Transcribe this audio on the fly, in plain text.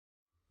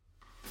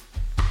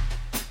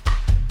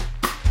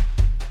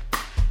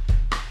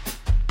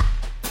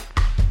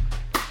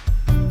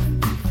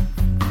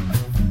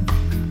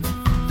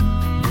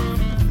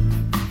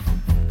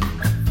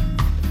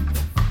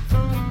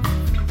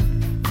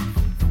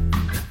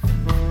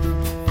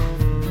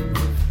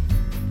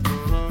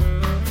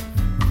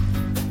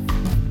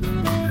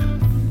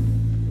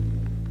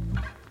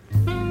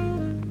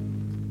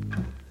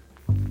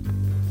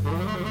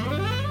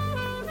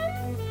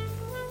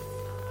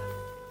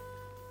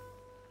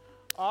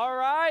All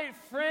right,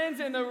 friends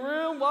in the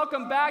room,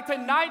 welcome back to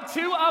night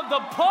 2 of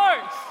The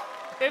Porch.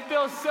 It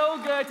feels so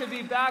good to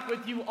be back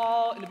with you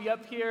all and to be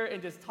up here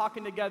and just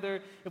talking together.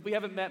 If we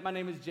haven't met, my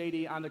name is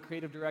JD. I'm the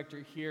creative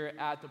director here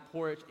at The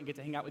Porch and get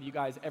to hang out with you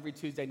guys every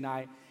Tuesday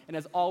night. And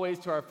as always,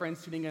 to our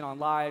friends tuning in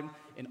online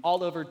and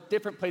all over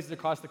different places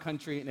across the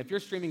country, and if you're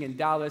streaming in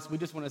Dallas, we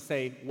just want to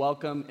say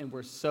welcome, and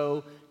we're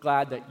so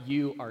glad that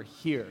you are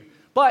here.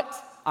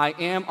 But I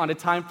am on a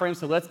time frame,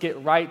 so let's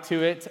get right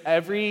to it.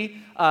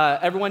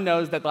 Everyone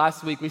knows that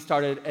last week we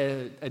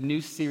started a new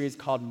series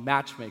called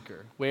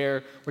Matchmaker,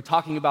 where we're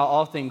talking about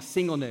all things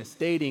singleness,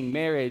 dating,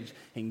 marriage,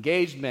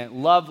 engagement,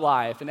 love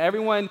life. And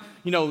everyone,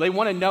 they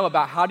want to know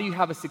about how do you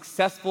have a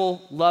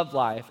successful love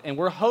life. And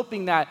we're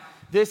hoping that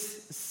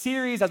this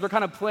series, as we're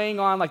kind of playing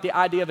on like the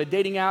idea of a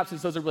dating app,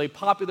 since those are really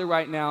popular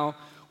right now,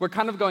 we're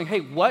kind of going, hey,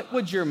 what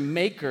would your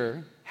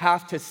maker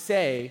have to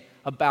say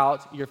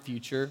about your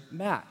future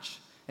match?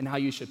 And how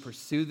you should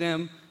pursue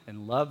them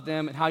and love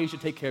them, and how you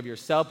should take care of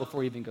yourself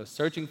before you even go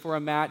searching for a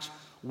match.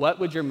 What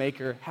would your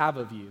maker have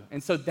of you?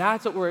 And so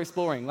that's what we're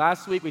exploring.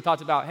 Last week we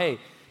talked about, hey,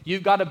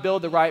 you've got to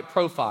build the right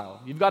profile.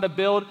 You've got to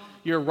build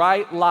your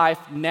right life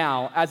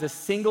now as a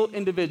single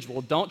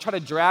individual. Don't try to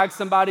drag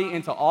somebody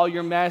into all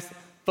your mess.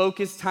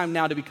 Focus time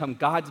now to become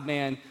God's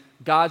man,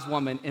 God's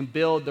woman, and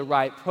build the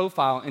right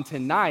profile. And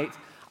tonight,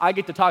 I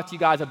get to talk to you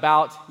guys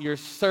about your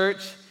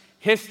search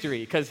history,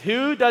 because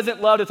who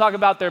doesn't love to talk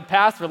about their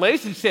past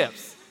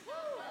relationships?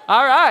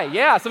 All right,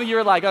 yeah, some of you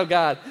are like, oh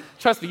God,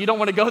 trust me, you don't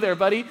want to go there,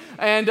 buddy.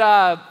 And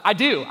I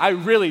do, I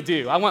really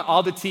do. I want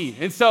all the tea.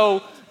 And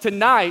so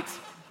tonight,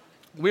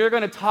 we're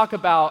going to talk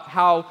about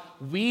how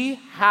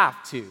we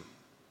have to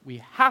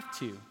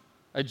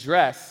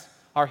address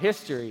our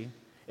history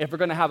if we're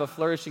going to have a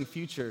flourishing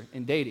future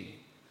in dating.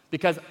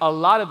 Because a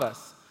lot of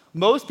us,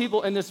 most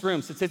people in this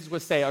room, statistics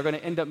would say, are going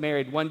to end up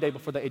married one day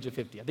before the age of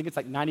 50. I think it's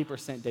like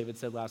 90%, David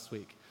said last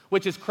week,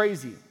 which is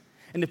crazy.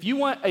 And if you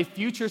want a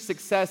future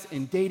success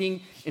in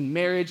dating, in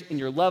marriage, in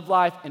your love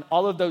life, and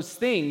all of those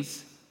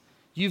things,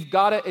 you've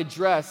got to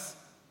address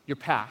your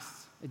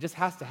past. It just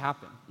has to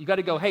happen. You got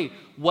to go, hey,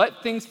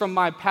 what things from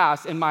my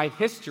past and my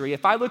history,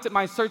 if I looked at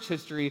my search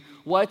history,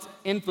 what's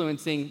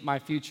influencing my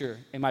future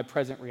and my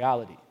present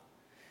reality?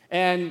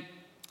 And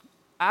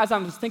as I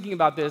was thinking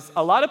about this,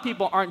 a lot of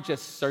people aren't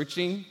just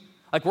searching.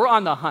 Like, we're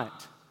on the hunt.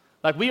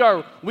 Like, we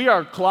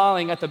are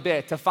clawing at the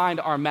bit to find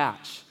our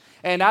match.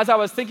 And as I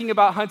was thinking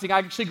about hunting, I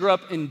actually grew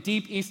up in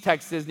deep East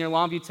Texas, near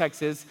Longview,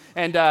 Texas.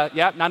 And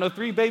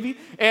 903, baby.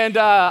 And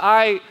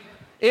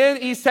in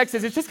East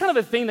Texas, it's just kind of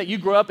a thing that you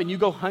grow up and you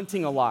go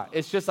hunting a lot.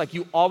 It's just like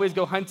you always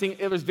go hunting.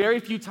 It was very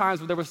few times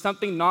where there was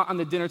something not on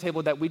the dinner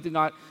table that we did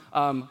not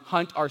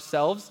hunt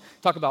ourselves.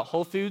 Talk about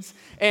Whole Foods.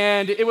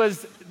 And it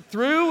was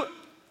through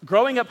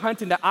growing up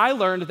hunting that I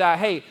learned that,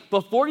 hey,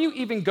 before you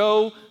even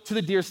go to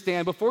the deer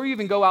stand, before you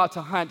even go out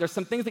to hunt, there's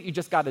some things that you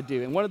just got to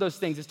do. And one of those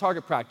things is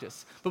target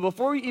practice. But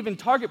before you even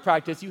target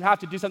practice, you have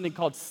to do something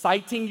called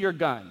sighting your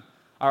gun.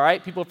 All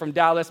right? People from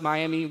Dallas,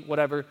 Miami,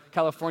 whatever,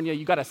 California,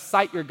 you got to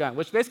sight your gun,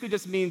 which basically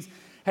just means,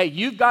 hey,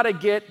 you've got to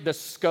get the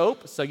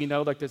scope. So,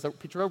 like there's a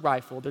picture of a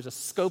rifle, there's a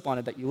scope on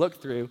it that you look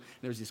through,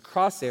 and there's these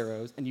cross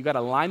arrows, and you got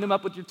to line them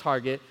up with your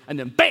target, and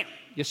then bam,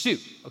 you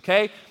shoot,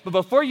 okay? But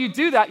before you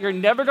do that, you're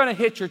never going to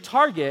hit your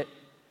target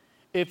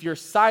if your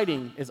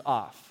sighting is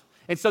off.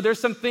 And so there's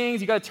some things,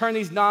 you got to turn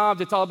these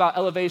knobs. It's all about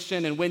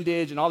elevation and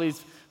windage and all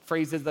these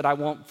phrases that I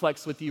won't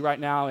flex with you right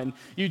now. And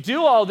you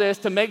do all this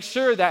to make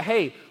sure that,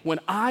 hey, when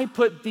I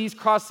put these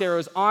cross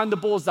arrows on the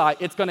bullseye,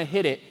 it's going to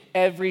hit it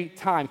every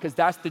time, because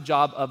that's the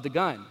job of the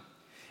gun.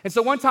 And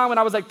so one time when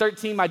I was like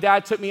 13, my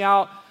dad took me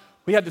out.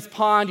 We had this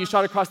pond. You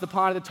shot across the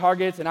pond at the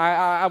targets, and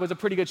I was a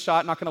pretty good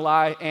shot, not going to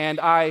lie. And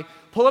I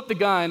pull up the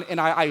gun,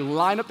 and I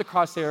line up the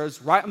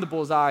crosshairs right on the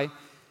bullseye,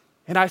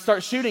 and I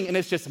start shooting, and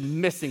it's just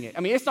missing it.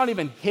 I mean, it's not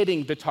even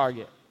hitting the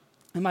target.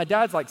 And my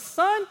dad's like,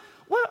 son,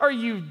 what are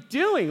you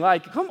doing?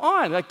 Like, come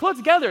on, like, pull it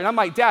together. And I'm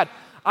like, Dad,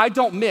 I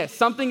don't miss.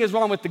 Something is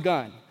wrong with the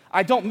gun.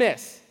 I don't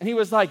miss. And he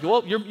was like,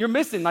 well, you're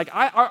missing. Like,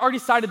 I already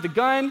sighted the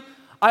gun.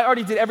 I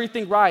already did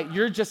everything right.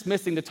 You're just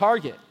missing the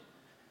target.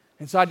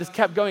 And so I just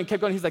kept going.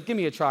 He's like, give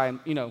me a try.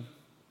 And,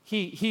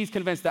 he's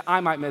convinced that I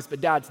might miss, but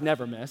Dad's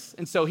never miss.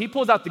 And so he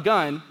pulls out the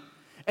gun,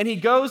 and he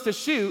goes to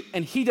shoot,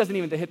 and he doesn't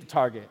even hit the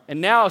target.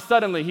 And now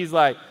suddenly he's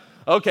like,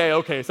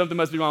 okay, something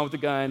must be wrong with the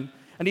gun.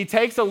 And he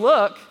takes a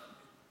look,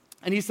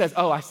 and he says,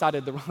 oh, I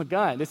sighted the wrong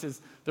gun.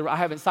 I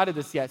haven't sighted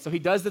this yet. So he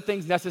does the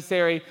things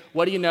necessary.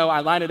 What do you know?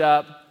 I line it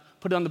up,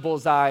 put it on the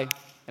bullseye,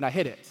 and I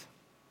hit it.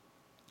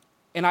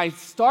 And I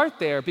start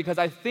there because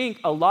I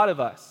think a lot of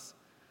us,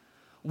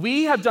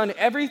 we have done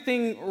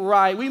everything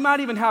right. We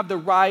might even have the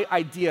right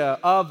idea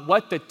of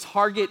what the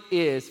target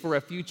is for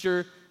a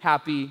future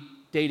happy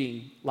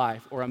dating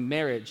life or a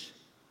marriage.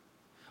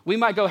 We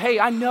might go, hey,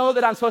 I know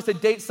that I'm supposed to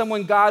date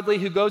someone godly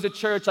who goes to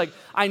church. Like,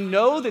 I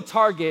know the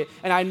target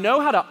and I know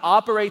how to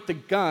operate the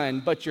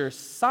gun, but your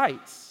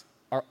sights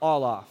are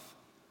all off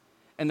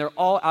and they're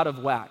all out of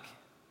whack.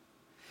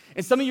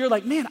 And some of you are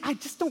like, man, I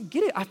just don't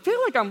get it. I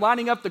feel like I'm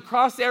lining up the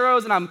cross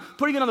arrows and I'm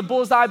putting it on the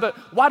bullseye, but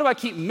why do I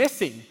keep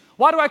missing?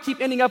 Why do I keep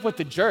ending up with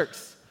the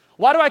jerks?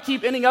 Why do I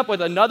keep ending up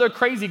with another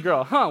crazy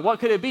girl? What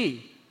could it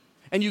be?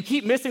 And you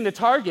keep missing the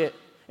target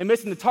and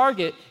missing the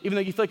target, even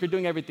though you feel like you're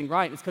doing everything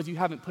right. It's because you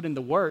haven't put in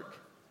the work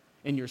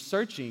and you're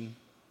searching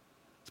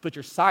to put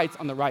your sights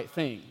on the right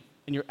thing.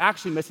 And you're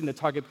actually missing the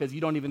target because you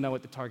don't even know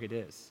what the target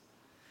is.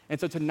 And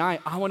so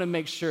tonight, I want to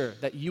make sure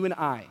that you and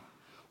I,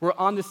 we're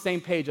on the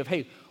same page of,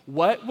 hey,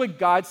 what would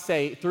God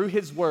say through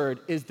his word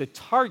is the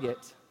target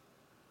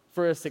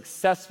for a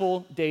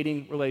successful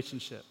dating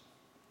relationship?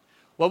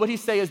 What would he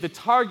say is the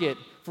target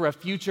for a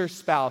future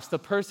spouse, the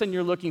person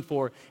you're looking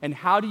for, and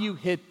how do you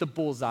hit the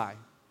bullseye?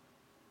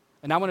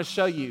 And I want to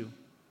show you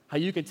how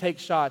you can take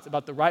shots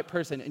about the right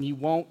person and you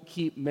won't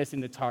keep missing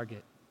the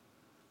target.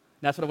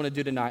 And that's what I want to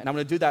do tonight. And I'm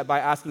going to do that by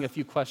asking a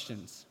few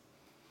questions.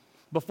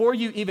 Before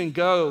you even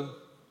go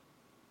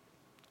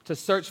to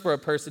search for a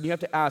person, you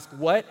have to ask,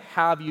 what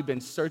have you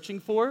been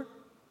searching for?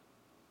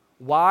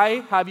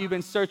 Why have you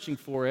been searching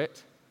for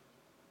it?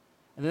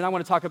 And then I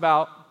want to talk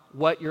about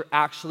what you're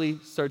actually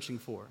searching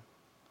for.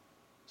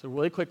 So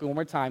really quickly, one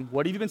more time,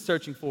 what have you been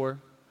searching for?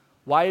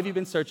 Why have you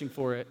been searching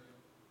for it?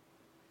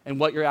 And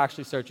what you're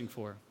actually searching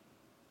for.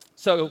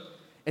 So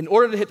in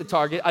order to hit the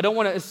target, I don't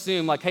want to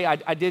assume like, hey,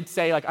 I did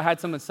say, like I had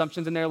some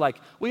assumptions in there, like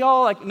we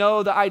all like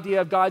know the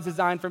idea of God's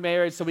design for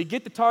marriage, so we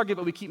get the target,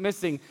 but we keep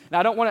missing. And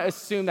I don't want to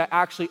assume that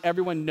actually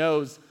everyone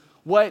knows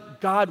what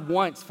God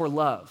wants for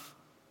love.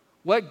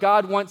 What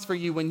God wants for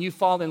you when you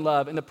fall in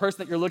love, and the person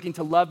that you're looking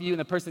to love you and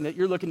the person that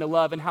you're looking to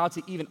love, and how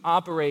to even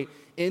operate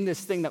in this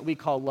thing that we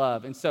call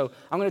love. And so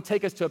I'm going to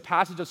take us to a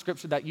passage of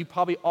scripture that you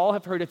probably all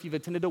have heard if you've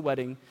attended a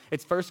wedding.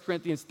 It's 1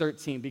 Corinthians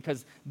 13,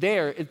 because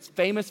there, it's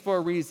famous for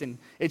a reason.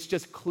 It's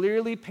just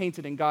clearly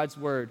painted in God's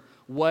word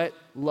what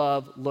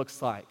love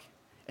looks like.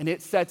 And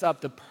it sets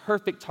up the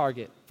perfect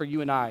target for you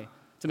and I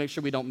to make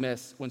sure we don't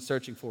miss when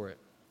searching for it.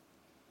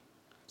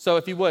 So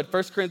if you would,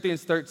 1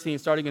 Corinthians 13,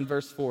 starting in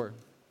verse 4.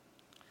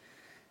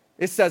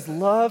 It says,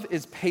 love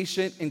is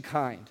patient and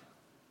kind.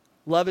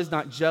 Love is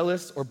not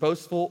jealous or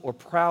boastful or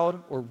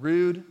proud or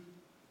rude.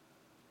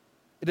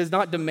 It does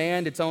not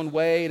demand its own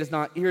way. It is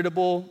not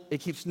irritable. It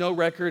keeps no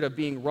record of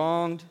being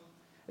wronged.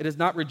 It does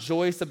not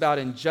rejoice about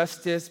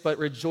injustice, but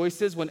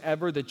rejoices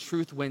whenever the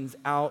truth wins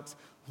out.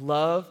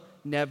 Love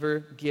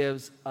never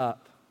gives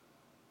up.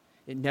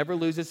 It never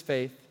loses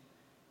faith.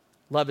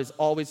 Love is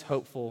always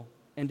hopeful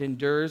and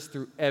endures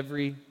through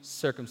every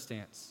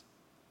circumstance.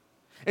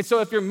 And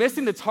so if you're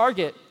missing the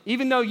target,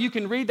 even though you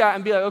can read that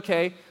and be like,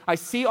 okay, I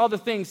see all the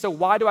things, so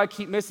why do I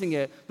keep missing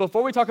it?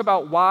 Before we talk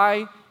about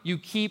why you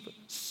keep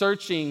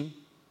searching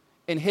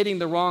and hitting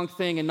the wrong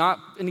thing and not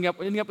ending up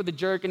with the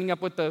jerk, ending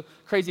up with the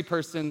crazy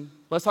person,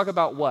 let's talk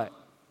about what?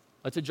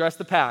 Let's address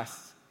the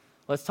past.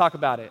 Let's talk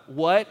about it.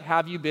 What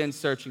have you been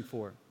searching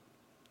for?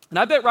 And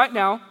I bet right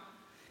now,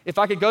 if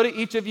I could go to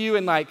each of you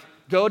and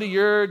go to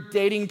your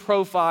dating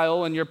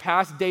profile and your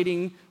past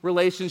dating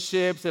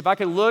relationships, if I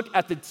could look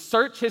at the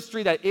search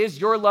history that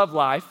is your love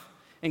life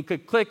and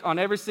could click on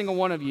every single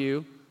one of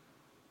you,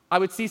 I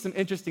would see some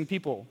interesting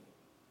people.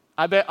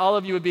 I bet all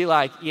of you would be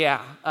like,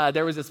 yeah,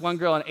 there was this one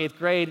girl in 8th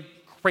grade,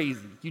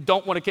 crazy. You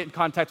don't want to get in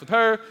contact with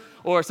her.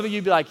 Or some of you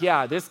would be like,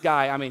 yeah, this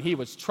guy, I mean, he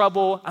was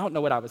trouble. I don't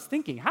know what I was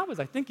thinking. How was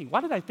I thinking? Why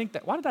did I think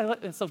that? Why did I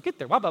let myself get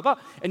there? Blah, blah, blah.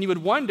 And you would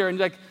wonder and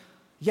be like,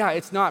 yeah,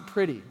 it's not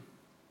pretty.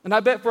 And I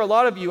bet for a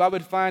lot of you, I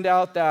would find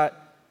out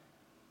that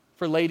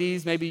for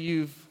ladies, maybe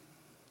you've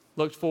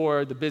looked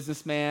for the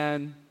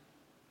businessman,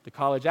 the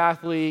college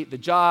athlete, the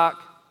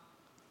jock.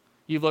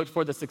 You've looked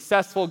for the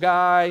successful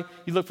guy.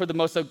 You look for the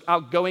most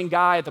outgoing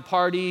guy at the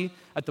party,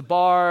 at the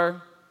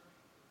bar.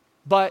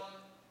 But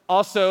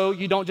also,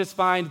 you don't just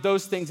find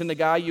those things in the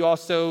guy. You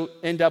also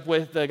end up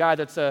with the guy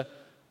that's a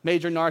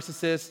major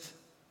narcissist.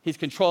 He's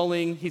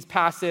controlling. He's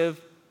passive.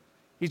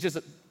 He's just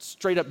a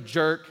straight up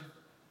jerk.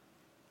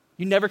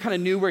 You never kind of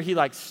knew where he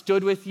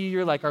stood with you.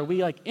 You're like, are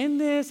we in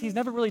this? He's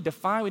never really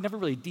defined. We never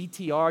really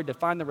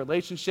defined the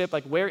relationship.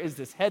 Where is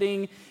this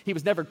heading? He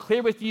was never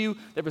clear with you.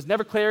 There was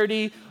never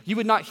clarity. He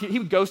would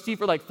ghost you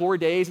for 4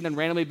 days and then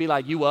randomly be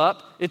like, you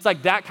up? It's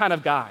that kind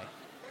of guy,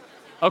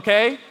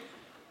 okay?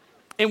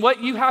 And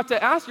what you have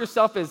to ask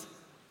yourself is,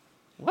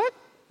 what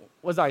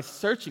was I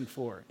searching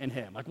for in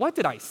him? What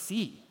did I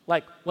see?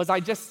 Was I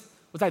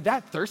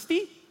that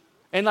thirsty?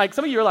 And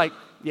some of you are like,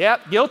 yeah,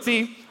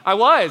 guilty. I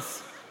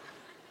was.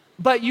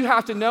 But you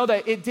have to know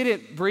that it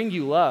didn't bring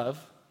you love.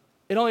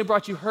 It only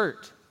brought you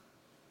hurt.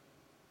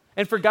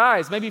 And for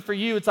guys, maybe for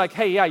you, it's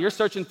hey, yeah, you're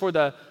searching for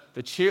the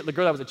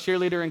girl that was a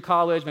cheerleader in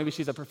college. Maybe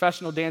she's a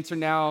professional dancer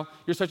now.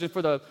 You're searching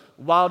for the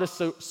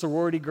wildest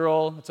sorority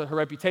girl. That's what her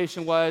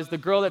reputation was. The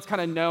girl that's kind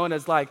of known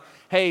as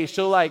hey,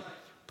 she'll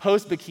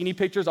post bikini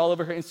pictures all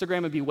over her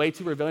Instagram and be way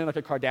too revealing like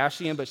a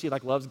Kardashian, but she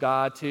loves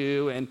God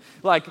too. And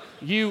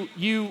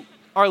you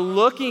are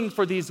looking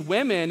for these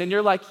women, and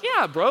you're like,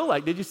 yeah, bro,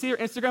 did you see her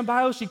Instagram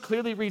bio? She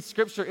clearly reads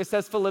scripture. It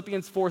says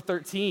Philippians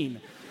 4:13.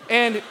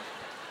 And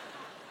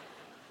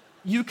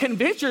you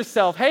convince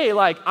yourself, hey,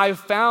 I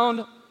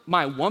found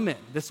my woman,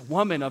 this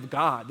woman of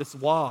God, this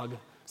wog,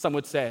 some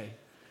would say.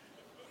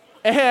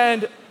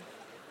 And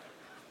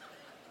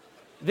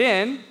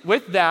then,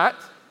 with that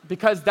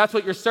because that's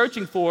what you're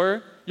searching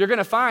for. You're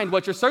gonna find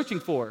what you're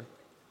searching for.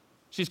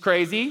 She's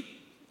crazy.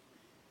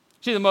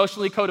 She's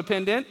emotionally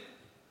codependent.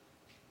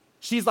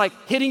 She's like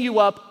hitting you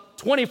up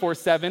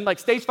 24/7, like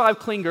stage 5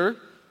 clinger,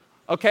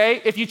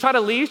 okay? If you try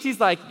to leave, she's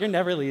like, you're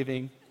never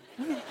leaving.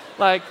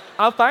 Like,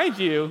 I'll find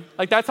you.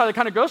 Like, that's how the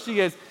kind of girl she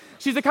is.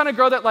 She's the kind of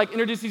girl that like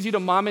introduces you to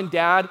mom and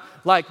dad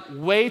like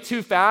way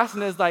too fast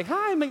and is like,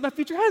 hi, meet my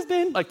future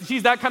husband. Like,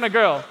 she's that kind of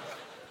girl.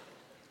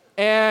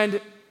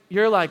 And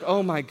you're like,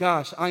 oh my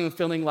gosh, I am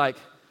feeling like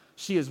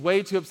she is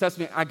way too obsessed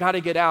with me. I gotta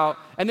get out.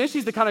 And then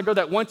she's the kind of girl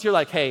that once you're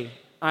like, hey,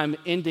 I'm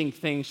ending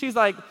things, she's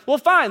like, well,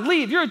 fine,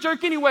 leave. You're a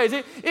jerk anyways.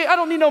 I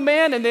don't need no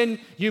man. And then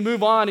you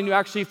move on and you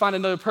actually find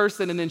another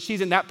person, and then she's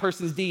in that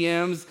person's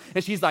DMs,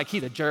 and she's like,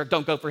 he's a jerk.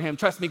 Don't go for him.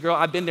 Trust me, girl.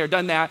 I've been there,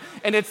 done that.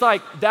 And it's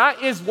like,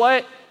 that is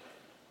what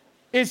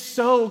is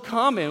so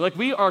common. Like,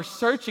 we are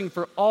searching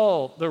for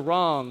all the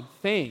wrong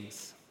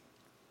things.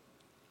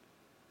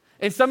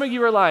 And some of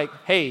you are like,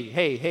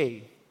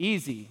 hey,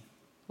 easy.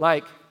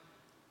 Like,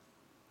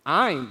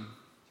 I'm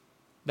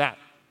that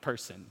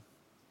person.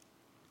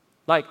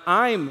 Like,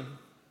 I'm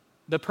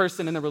the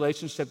person in the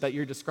relationship that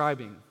you're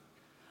describing.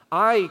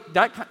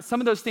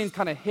 Some of those things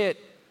kind of hit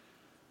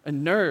a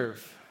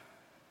nerve,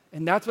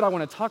 and that's what I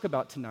want to talk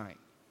about tonight.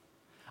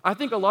 I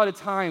think a lot of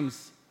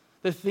times,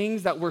 the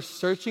things that we're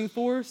searching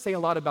for say a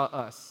lot about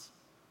us.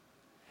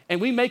 And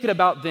we make it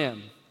about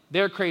them.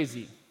 They're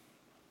crazy.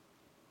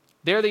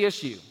 They're the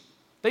issue.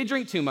 They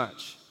drink too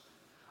much.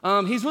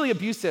 He's really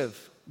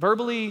abusive,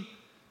 verbally,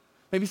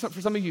 maybe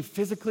for some of you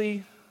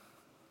physically.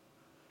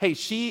 Hey,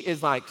 she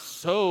is like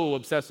so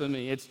obsessed with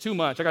me. It's too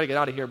much. I gotta get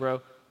out of here,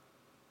 bro.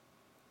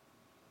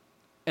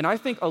 And I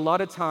think a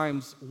lot of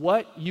times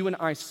what you and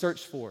I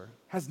search for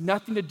has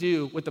nothing to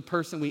do with the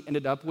person we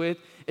ended up with.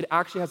 It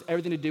actually has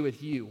everything to do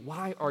with you.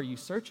 Why are you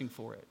searching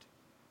for it?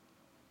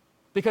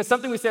 Because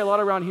something we say a lot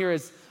around here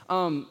is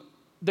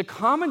the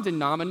common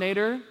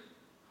denominator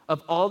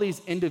of all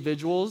these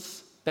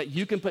individuals that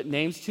you can put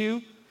names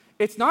to,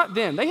 it's not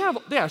them. They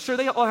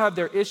all have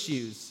their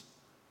issues.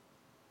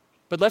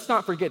 But let's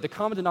not forget, the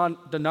common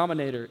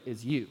denominator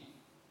is you.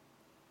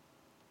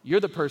 You're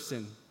the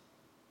person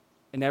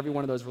in every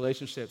one of those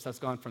relationships that's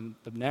gone from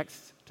the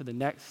next to the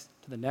next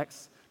to the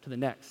next to the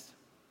next.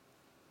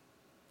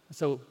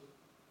 So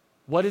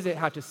what does it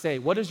have to say?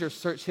 What does your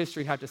search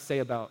history have to say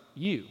about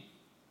you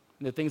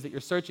and the things that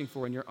you're searching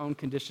for in your own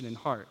condition and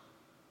heart?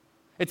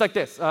 It's like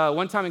this.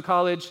 One time in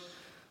college,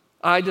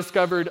 I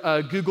discovered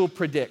Google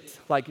Predict,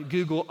 like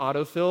Google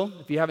autofill.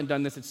 If you haven't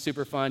done this, it's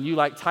super fun. You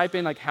like type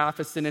in like half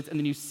a sentence, and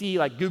then you see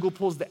like Google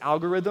pulls the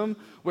algorithm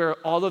where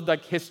all of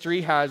like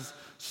history has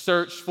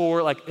searched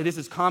for, like this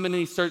is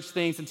commonly searched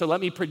things, and so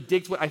let me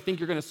predict what I think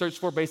you're gonna search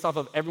for based off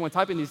of everyone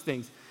typing these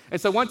things. And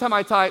so one time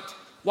I typed,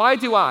 why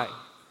do I?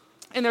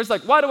 And there's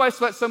like, why do I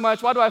sweat so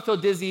much? Why do I feel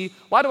dizzy?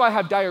 Why do I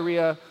have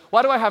diarrhea?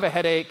 Why do I have a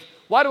headache?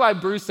 Why do I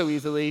bruise so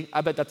easily?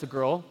 I bet that's a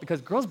girl,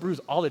 because girls bruise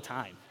all the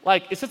time.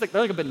 Like, it's just like,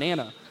 they're like a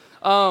banana.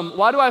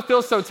 Why do I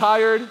feel so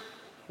tired?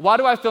 Why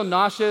do I feel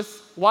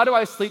nauseous? Why do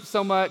I sleep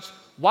so much?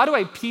 Why do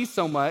I pee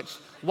so much?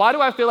 Why do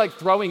I feel like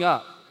throwing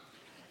up?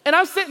 And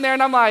I'm sitting there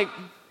and I'm like,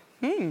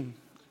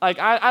 Like,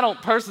 I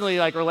don't personally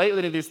like relate with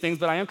any of these things,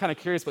 but I am kind of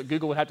curious what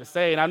Google would have to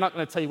say. And I'm not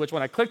going to tell you which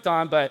one I clicked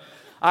on, but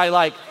I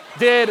like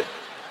did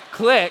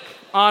click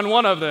on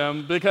one of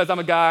them because I'm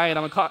a guy and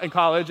I'm in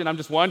college and I'm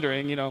just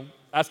wondering,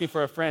 asking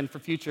for a friend for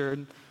future.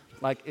 And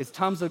like, is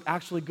Tums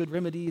actually good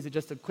remedy? Is it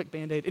just a quick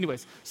Band-Aid?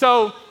 Anyways,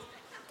 so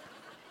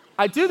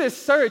I do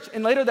this search,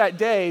 and later that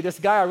day, this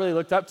guy I really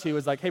looked up to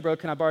was like, hey, bro,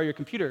 can I borrow your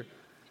computer?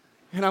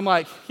 And I'm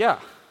like, yeah,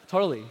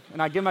 totally.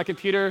 And I give him my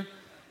computer,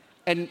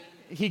 and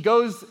he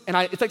goes, and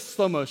it's like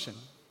slow motion.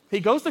 He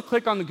goes to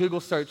click on the Google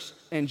search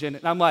engine,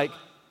 and I'm like,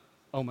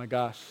 oh my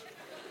gosh.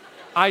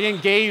 I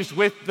engaged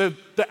with the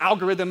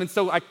algorithm, and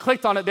so I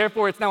clicked on it.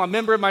 Therefore, it's now a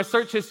member of my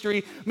search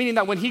history, meaning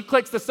that when he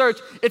clicks the search,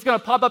 it's going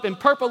to pop up in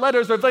purple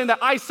letters revealing that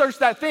I searched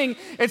that thing.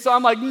 And so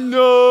I'm like,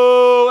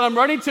 no. And I'm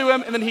running to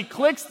him, and then he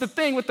clicks the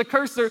thing with the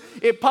cursor.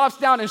 It pops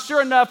down, and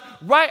sure enough,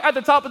 right at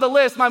the top of the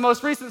list, my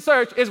most recent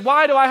search is,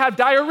 why do I have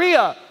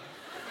diarrhea?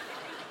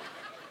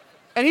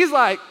 And he's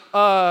like,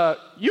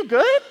 you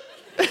good?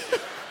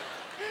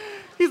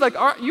 He's like,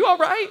 are you all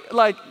right?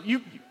 Like,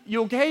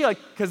 you okay? Like,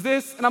 cause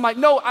this? And I'm like,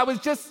 no, I was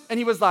just, and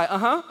he was like,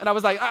 uh-huh. And I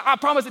was like, I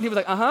promise. And he was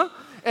like, uh-huh.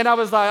 And I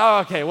was like, oh,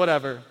 okay,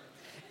 whatever.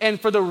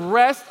 And for the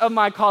rest of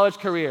my college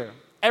career,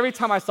 every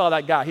time I saw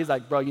that guy, he's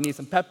like, bro, you need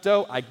some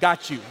Pepto? I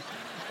got you.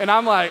 And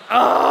I'm like,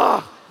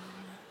 ugh.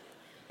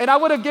 And I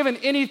would have given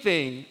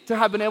anything to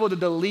have been able to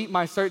delete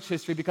my search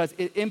history because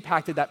it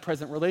impacted that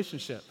present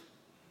relationship.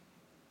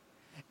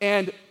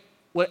 And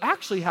what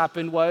actually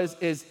happened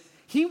is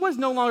he was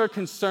no longer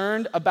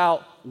concerned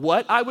about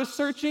what I was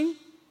searching.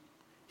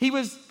 He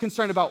was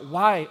concerned about,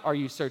 why are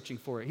you searching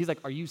for it? He's like,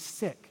 are you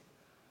sick?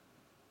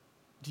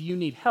 Do you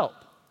need help?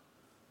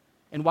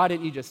 And why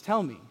didn't you just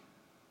tell me?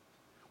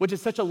 Which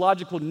is such a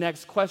logical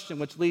next question,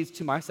 which leads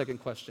to my second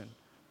question.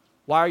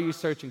 Why are you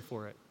searching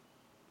for it?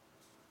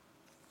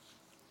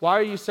 Why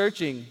are you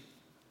searching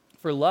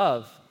for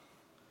love?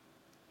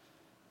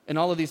 in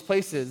all of these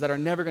places that are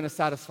never going to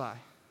satisfy?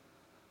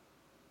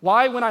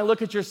 Why, when I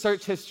look at your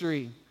search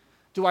history,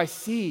 do I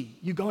see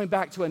you going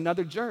back to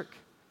another jerk?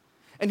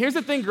 And here's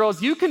the thing,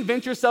 girls, you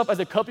convince yourself as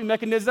a coping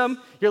mechanism,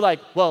 you're like,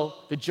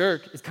 well, the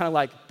jerk is kind of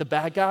like the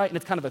bad guy, and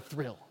it's kind of a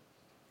thrill.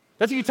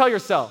 That's what you tell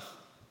yourself.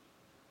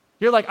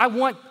 You're like, I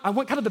want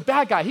kind of the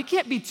bad guy. He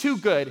can't be too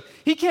good.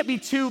 He can't be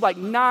too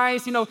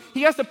nice.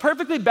 He has to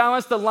perfectly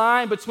balance the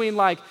line between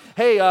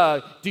hey,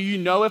 do you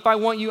know if I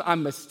want you?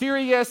 I'm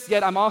mysterious,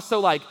 yet I'm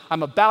also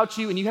I'm about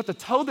you. And you have to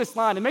toe this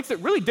line. It makes it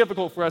really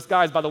difficult for us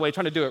guys, by the way,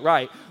 trying to do it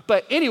right.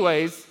 But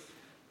anyways,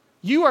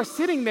 you are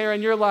sitting there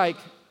and you're like,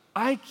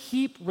 I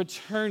keep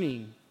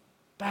returning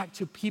back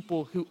to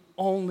people who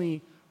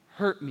only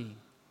hurt me.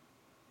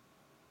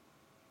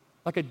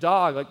 Like a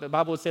dog, like the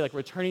Bible would say,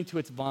 returning to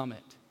its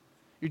vomit.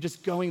 You're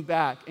just going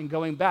back and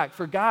going back.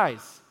 For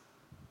guys,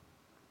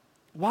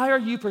 why are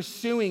you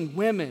pursuing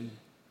women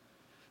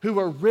who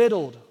are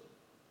riddled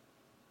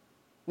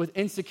with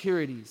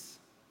insecurities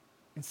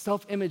and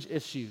self-image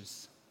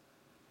issues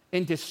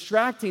and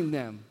distracting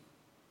them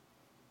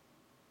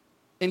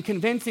and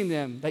convincing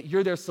them that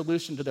you're their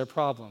solution to their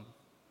problem?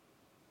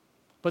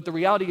 But the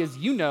reality is,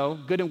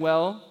 good and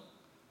well,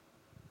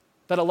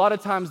 that a lot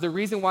of times the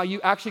reason why you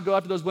actually go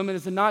after those women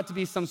is not to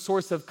be some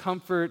source of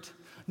comfort,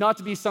 not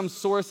to be some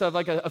source of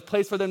a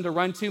place for them to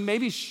run to.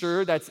 Maybe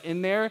sure, that's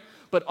in there,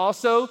 but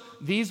also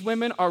these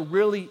women are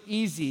really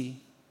easy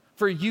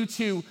for you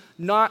to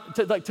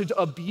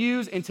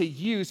abuse and to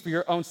use for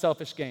your own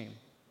selfish gain.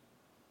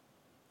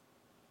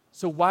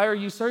 So why are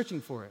you searching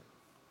for it?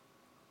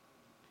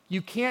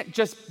 You can't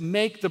just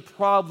make the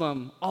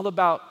problem all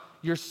about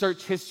your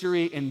search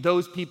history and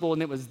those people,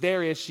 and it was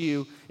their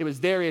issue, it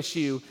was their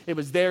issue, it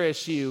was their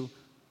issue,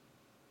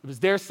 it was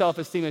their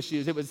self-esteem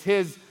issues, it was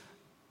his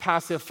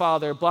passive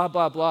father, blah,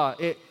 blah, blah.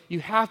 You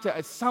have to,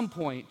 at some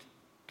point,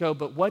 go,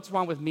 but what's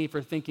wrong with me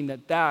for thinking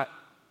that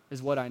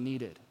is what I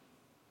needed?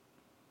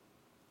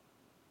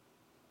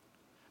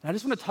 And I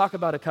just want to talk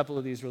about a couple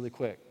of these really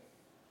quick.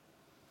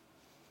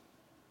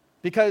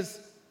 Because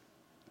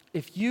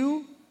if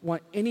you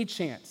want any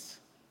chance,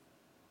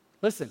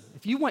 listen,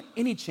 if you want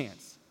any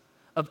chance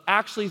of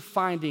actually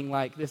finding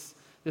this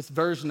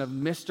version of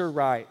Mr.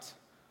 Right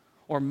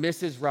or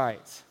Mrs.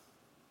 Right,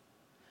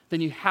 then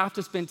you have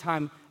to spend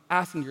time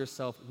asking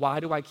yourself, why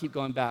do I keep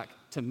going back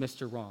to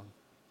Mr. Wrong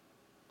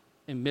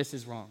and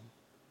Mrs. Wrong?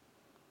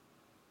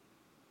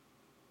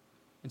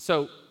 And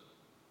so,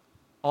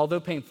 although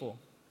painful,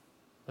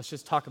 let's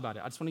just talk about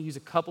it. I just want to use a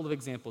couple of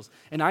examples.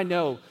 And I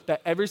know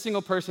that every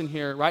single person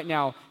here right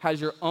now has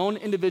your own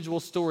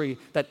individual story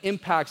that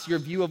impacts your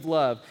view of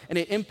love, and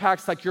it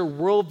impacts your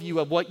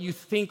worldview of what you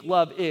think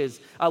love is.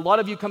 A lot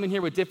of you come in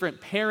here with different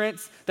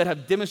parents that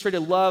have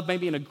demonstrated love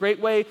maybe in a great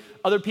way.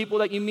 Other people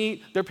that you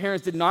meet, their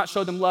parents did not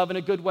show them love in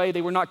a good way.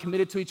 They were not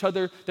committed to each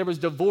other. There was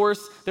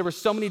divorce. There were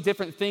so many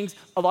different things.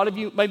 A lot of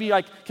you maybe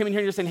came in here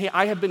and you're saying, hey,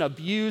 I have been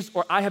abused,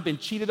 or I have been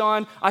cheated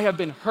on. I have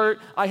been hurt.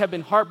 I have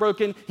been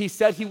heartbroken. He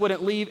said he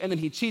wouldn't leave, and then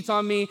he cheats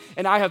on me,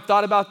 and I have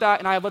thought about that,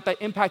 and I have let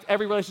that impact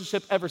every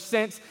relationship ever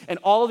since. And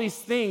all of these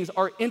things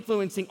are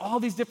influencing all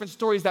these different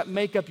stories that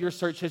make up your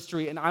search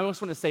history. And I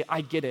just want to say,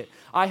 I get it.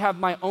 I have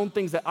my own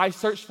things that I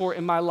searched for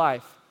in my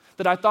life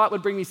that I thought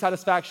would bring me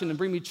satisfaction and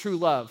bring me true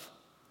love.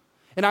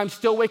 And I'm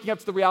still waking up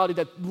to the reality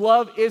that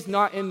love is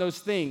not in those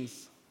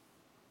things.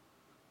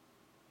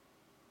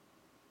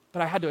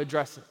 But I had to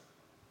address it.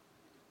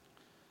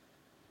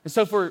 And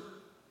so for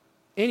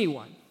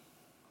anyone,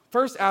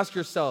 first ask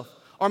yourself,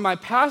 are my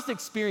past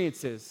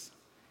experiences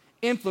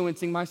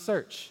influencing my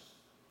search?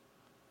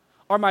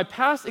 Are my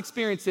past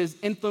experiences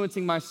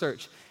influencing my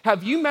search?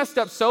 Have you messed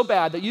up so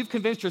bad that you've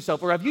convinced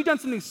yourself, or have you done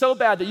something so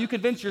bad that you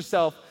convinced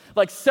yourself,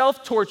 like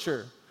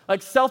self-torture,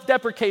 like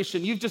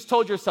self-deprecation? You've just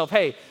told yourself,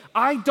 hey,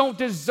 I don't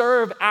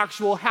deserve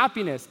actual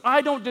happiness.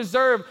 I don't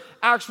deserve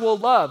actual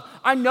love.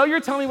 I know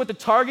you're telling me what the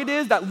target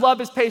is, that love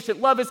is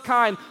patient, love is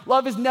kind,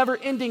 love is never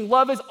ending,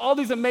 love is all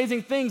these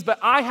amazing things, but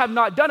I have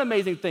not done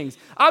amazing things.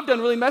 I've done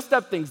really messed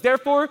up things.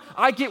 Therefore,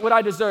 I get what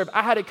I deserve.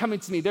 I had it coming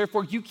to me.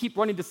 Therefore, you keep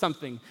running to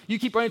something. You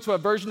keep running to a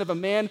version of a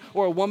man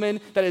or a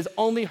woman that is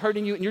only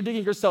hurting you, and you're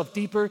digging yourself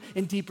deeper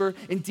and deeper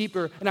and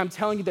deeper. And I'm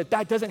telling you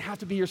that doesn't have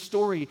to be your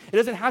story. It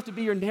doesn't have to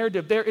be your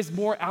narrative. There is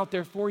more out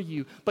there for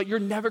you, but you're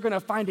never going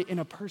to find it in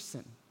a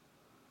person.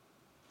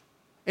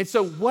 And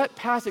so what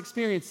past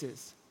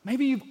experiences?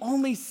 Maybe you've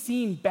only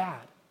seen bad.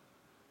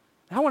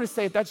 And I want to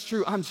say, if that's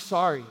true, I'm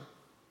sorry.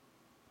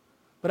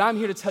 But I'm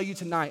here to tell you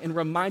tonight and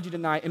remind you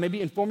tonight and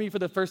maybe inform you for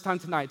the first time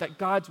tonight that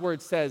God's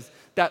word says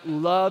that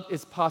love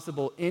is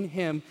possible in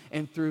him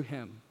and through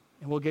him.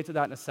 And we'll get to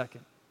that in a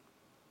second.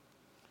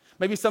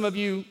 Maybe some of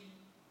you,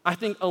 I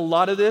think a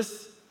lot of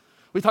this,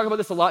 we talk about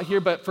this a lot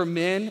here, but for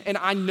men, and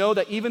I know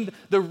that even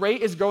the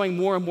rate is growing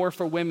more and more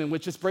for women,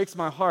 which just breaks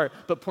my heart,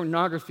 but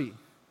pornography.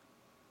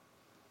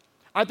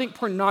 I think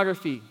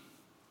pornography,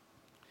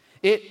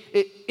 it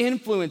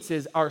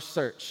influences our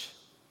search.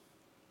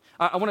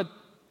 I want to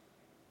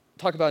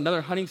talk about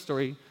another hunting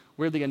story,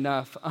 weirdly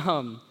enough.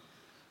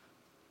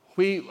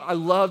 I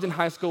loved in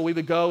high school, we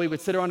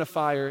would sit around a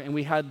fire and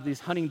we had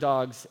these hunting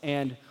dogs.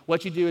 And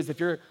what you do is if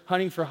you're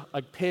hunting for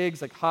like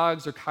pigs, like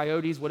hogs or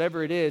coyotes,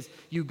 whatever it is,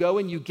 you go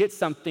and you get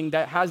something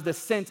that has the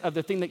scent of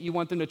the thing that you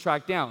want them to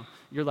track down.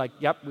 You're like,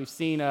 yep, we've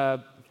seen,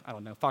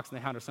 Fox and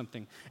the Hound or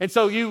something. And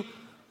so you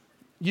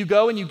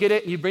go and you get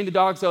it and you bring the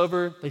dogs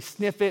over, they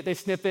sniff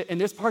it, and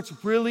this part's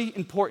really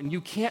important. You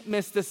can't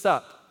mess this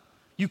up.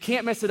 You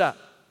can't mess it up.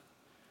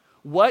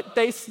 What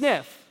they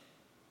sniff,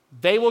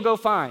 they will go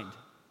find.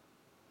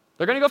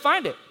 They're gonna go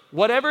find it.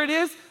 Whatever it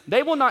is,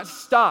 they will not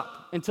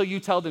stop until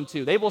you tell them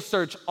to. They will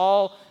search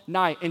all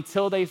night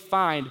until they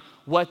find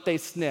what they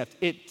sniffed.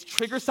 It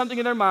triggers something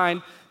in their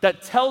mind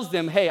that tells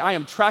them, hey, I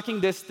am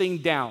tracking this thing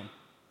down,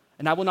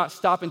 and I will not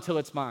stop until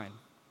it's mine.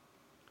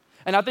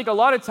 And I think a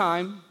lot of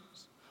time,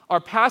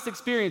 our past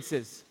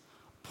experiences,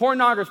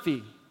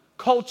 pornography,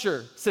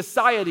 culture,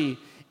 society,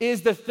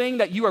 is the thing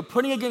that you are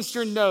putting against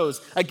your nose,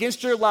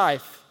 against your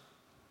life,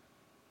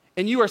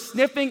 and you are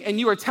sniffing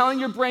and you are telling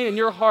your brain and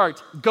your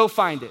heart, go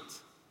find it.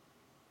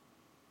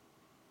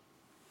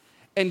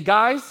 And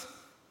guys,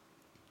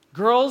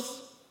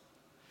 girls,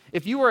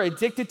 if you are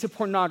addicted to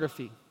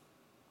pornography,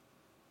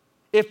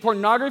 if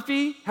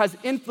pornography has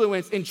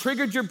influenced and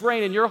triggered your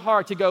brain and your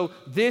heart to go,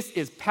 this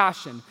is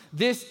passion,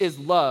 this is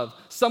love,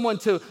 someone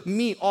to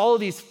meet all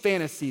of these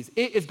fantasies,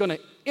 it is gonna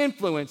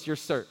influence your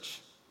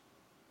search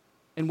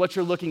and what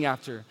you're looking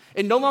after.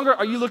 And no longer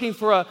are you looking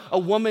for a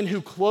woman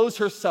who clothes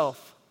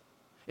herself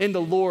in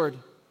the Lord,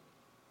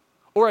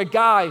 or a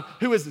guy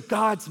who is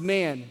God's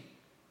man.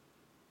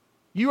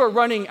 You are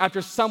running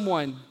after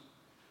someone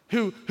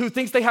who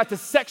thinks they have to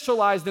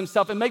sexualize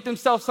themselves and make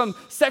themselves some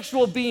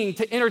sexual being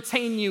to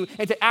entertain you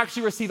and to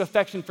actually receive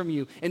affection from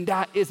you, and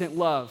that isn't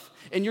love.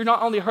 And you're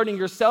not only hurting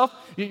yourself,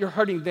 you're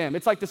hurting them.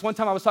 It's like this one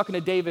time I was talking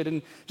to David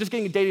and just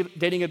getting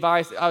dating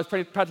advice. I was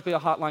practically a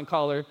hotline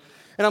caller,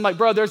 and I'm like,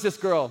 bro, there's this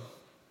girl,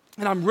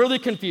 and I'm really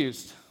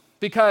confused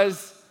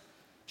because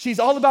she's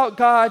all about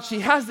God. She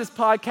has this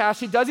podcast.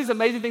 She does these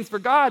amazing things for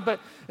God, but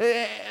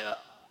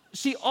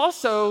she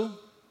also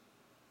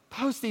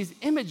posts these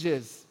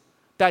images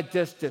that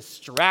just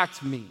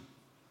distract me.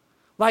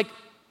 Like,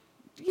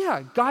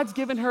 yeah, God's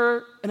given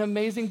her an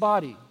amazing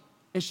body,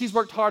 and she's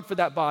worked hard for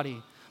that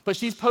body, but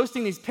she's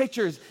posting these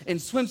pictures in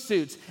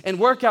swimsuits and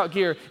workout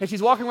gear, and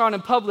she's walking around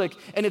in public,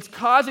 and it's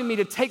causing me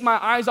to take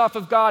my eyes off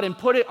of God and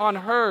put it on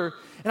her,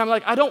 and I'm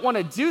like, I don't want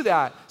to do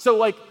that. So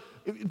like,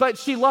 but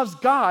she loves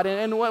God,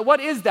 and what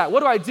is that? What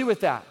do I do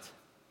with that?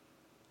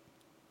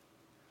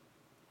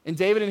 And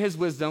David in his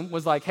wisdom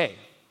was like, hey,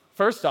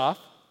 first off,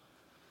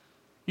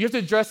 you have to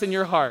address in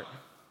your heart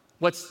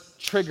what's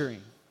triggering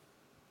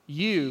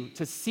you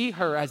to see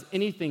her as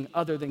anything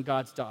other than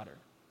God's daughter.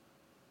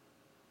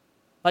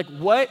 Like,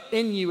 what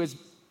in you is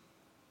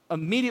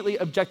immediately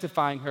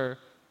objectifying her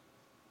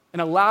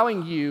and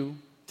allowing you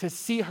to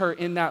see her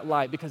in that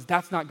light, because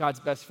that's not God's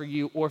best for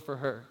you or for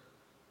her.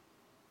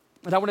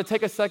 And I want to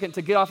take a second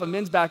to get off of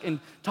men's back and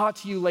talk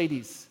to you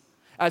ladies.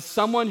 As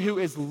someone who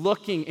is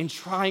looking and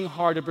trying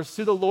hard to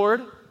pursue the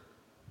Lord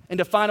and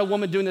to find a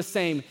woman doing the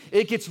same,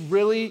 it gets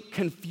really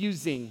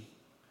confusing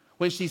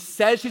when she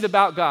says she's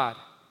about God,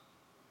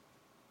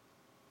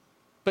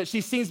 but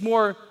she seems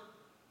more,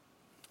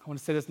 I want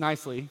to say this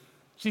nicely,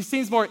 she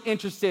seems more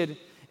interested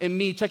in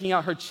me checking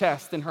out her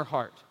chest than her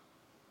heart.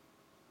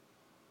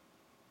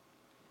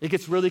 It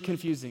gets really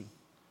confusing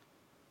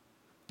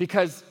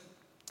because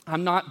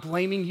I'm not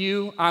blaming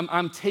you.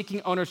 I'm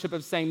taking ownership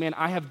of saying, man,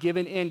 I have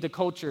given in to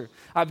culture.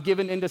 I've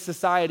given into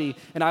society,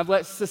 and I've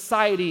let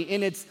society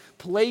in its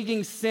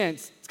plaguing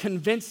sense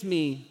convince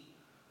me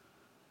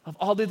of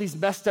all of these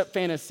messed up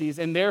fantasies,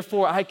 and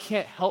therefore I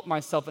can't help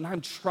myself, and I'm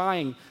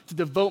trying to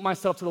devote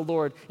myself to the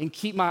Lord and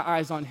keep my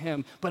eyes on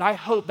Him. But I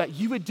hope that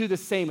you would do the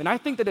same, and I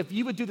think that if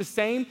you would do the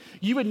same,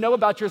 you would know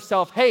about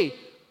yourself, hey,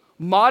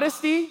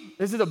 modesty,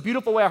 this is a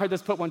beautiful way I heard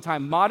this put one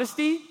time,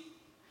 modesty,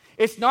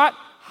 it's not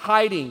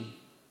hiding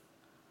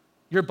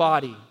your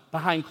body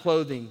behind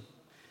clothing.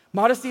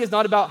 Modesty is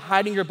not about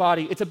hiding your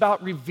body. It's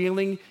about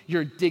revealing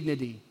your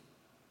dignity.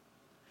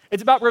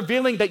 It's about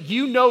revealing that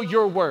you know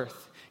your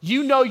worth.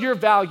 You know your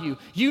value.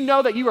 You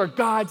know that you are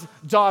God's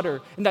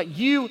daughter and that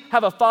you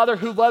have a Father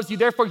who loves you.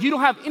 Therefore, you don't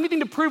have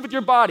anything to prove with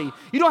your body.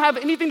 You don't have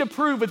anything to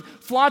prove with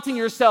flaunting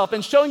yourself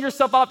and showing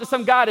yourself off to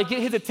some guy to get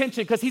his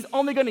attention, because he's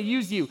only going to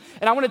use you.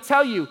 And I want to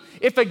tell you,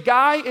 if a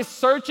guy is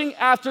searching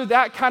after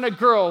that kind of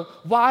girl,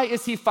 why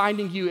is he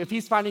finding you? If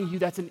he's finding you,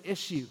 that's an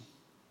issue.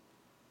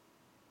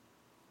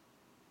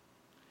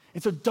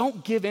 And so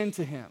don't give in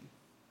to him.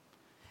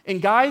 And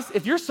guys,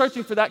 if you're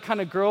searching for that kind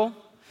of girl,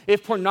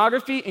 if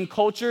pornography and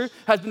culture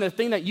has been the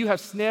thing that you have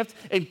sniffed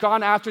and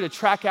gone after to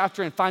track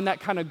after and find that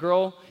kind of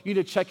girl, you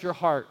need to check your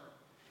heart.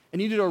 And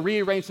you need to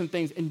rearrange some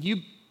things. And you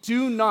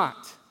do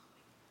not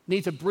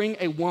need to bring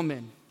a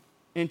woman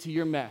into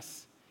your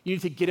mess. You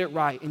need to get it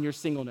right in your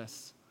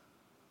singleness.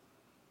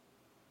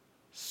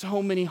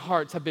 So many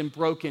hearts have been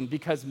broken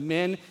because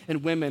men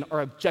and women are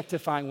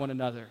objectifying one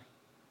another.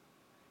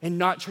 and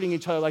not treating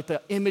each other like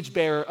the image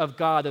bearer of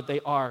God that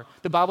they are.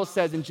 The Bible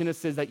says in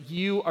Genesis that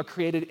you are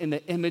created in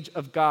the image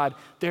of God.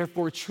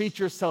 Therefore, treat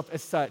yourself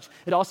as such.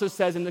 It also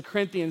says in the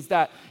Corinthians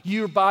that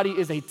your body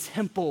is a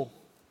temple.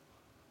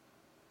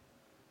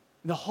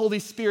 The Holy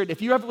Spirit,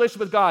 if you have a relationship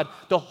with God,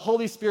 the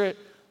Holy Spirit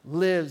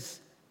lives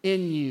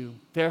in you.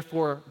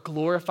 Therefore,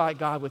 glorify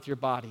God with your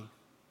body.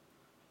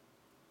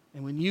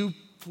 And when you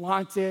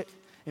flaunt it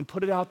and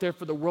put it out there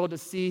for the world to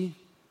see,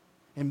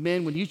 and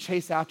men, when you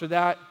chase after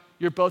that,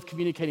 you're both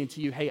communicating to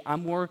you, hey,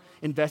 I'm more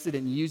invested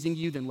in using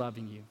you than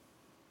loving you.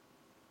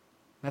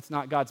 That's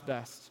not God's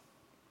best.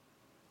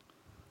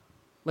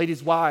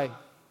 Ladies, why?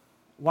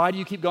 Why do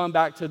you keep going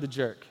back to the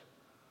jerk,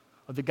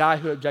 or the guy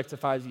who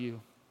objectifies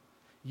you,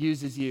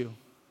 uses you?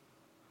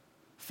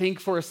 Think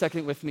for a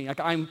second with me.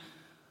 Like I'm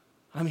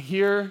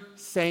here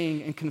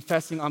saying and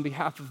confessing on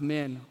behalf of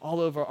men all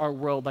over our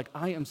world, like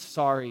I am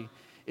sorry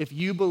if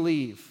you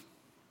believe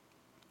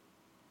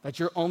that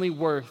you're only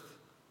worth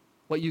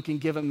what you can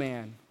give a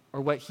man or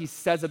what he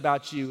says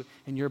about you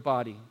and your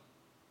body.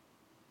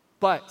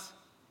 But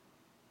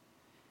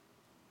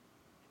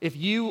if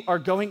you are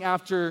going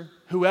after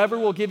whoever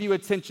will give you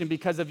attention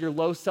because of your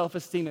low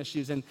self-esteem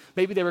issues, and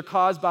maybe they were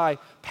caused by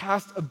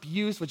past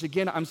abuse, which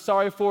again, I'm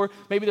sorry for.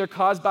 Maybe they're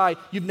caused by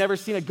you've never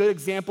seen a good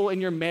example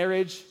in your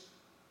marriage,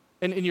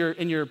 in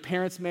your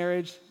parents'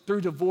 marriage,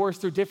 through divorce,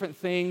 through different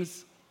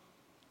things.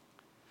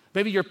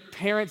 Maybe your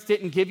parents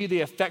didn't give you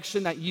the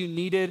affection that you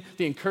needed,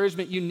 the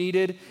encouragement you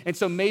needed, and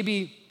so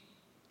maybe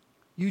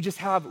you just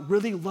have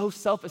really low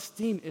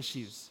self-esteem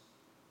issues.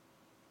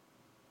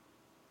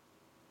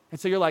 And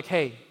so you're like,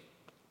 hey,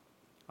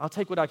 I'll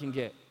take what I can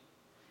get.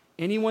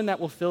 Anyone that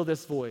will fill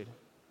this void,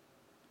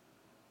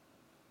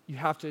 you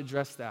have to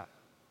address that.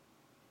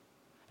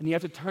 And you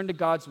have to turn to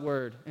God's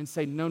word and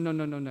say, no, no,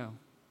 no, no, no.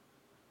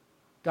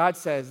 God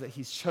says that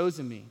he's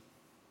chosen me,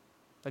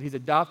 that he's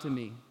adopted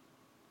me,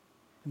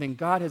 and then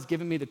God has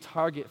given me the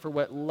target for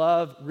what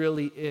love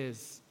really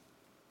is.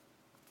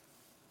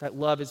 That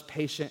love is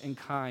patient and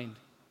kind.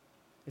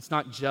 It's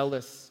not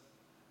jealous.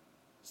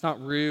 It's not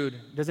rude.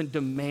 It doesn't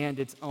demand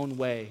its own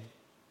way.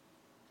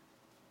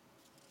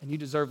 And you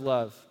deserve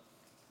love.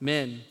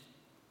 Men,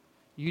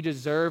 you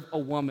deserve a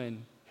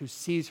woman who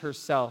sees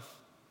herself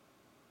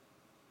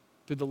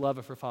through the love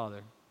of her father.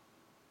 And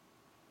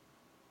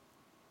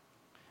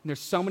there's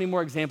so many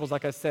more examples,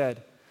 like I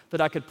said, that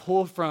I could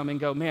pull from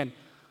and go, man,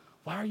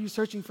 why are you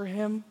searching for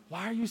him?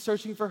 Why are you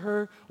searching for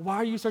her? Why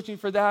are you searching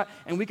for that?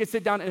 And we could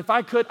sit down, and if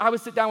I could, I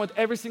would sit down with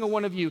every single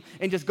one of you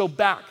and just go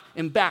back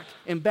and back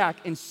and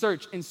back and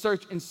search and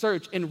search and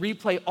search and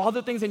replay all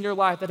the things in your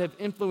life that have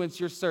influenced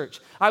your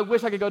search. I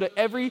wish I could go to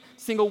every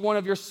single one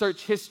of your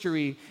search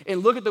history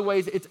and look at the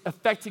ways it's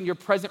affecting your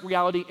present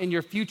reality and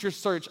your future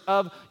search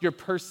of your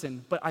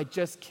person, but I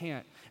just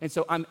can't. And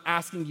so I'm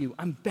asking you,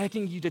 I'm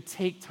begging you to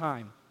take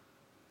time,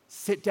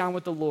 sit down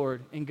with the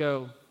Lord and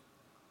go,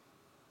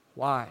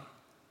 why?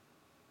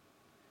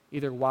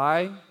 Either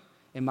why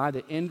am I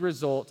the end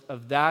result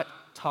of that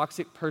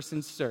toxic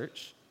person's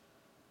search,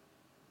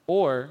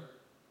 or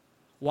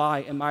why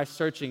am I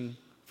searching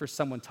for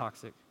someone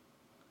toxic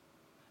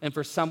and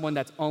for someone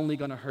that's only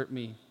going to hurt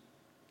me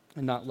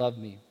and not love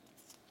me?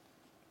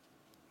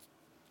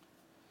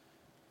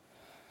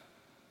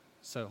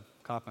 So,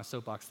 caught my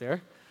soapbox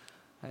there.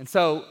 And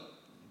so,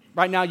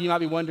 right now you might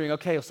be wondering,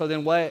 okay, so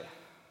then what?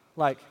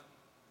 Like,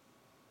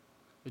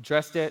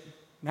 addressed it,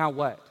 now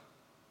what?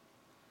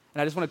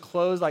 And I just want to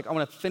close, I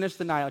want to finish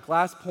the night,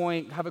 last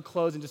point, have it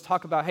close and just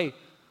talk about, hey,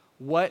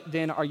 what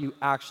then are you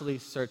actually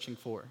searching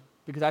for?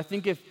 Because I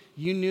think if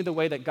you knew the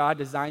way that God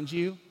designed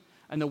you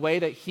and the way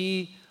that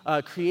he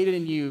created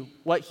in you,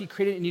 what he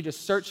created in you to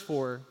search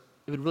for,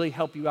 it would really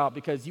help you out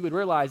because you would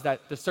realize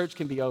that the search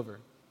can be over.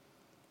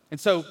 And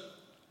so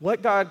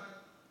what God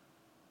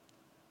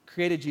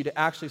created you to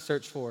actually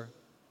search for,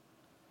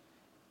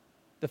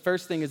 the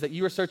first thing is that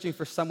you are searching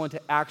for someone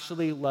to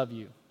actually love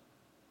you.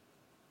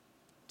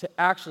 To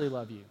actually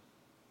love you.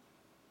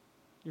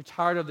 You're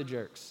tired of the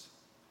jerks.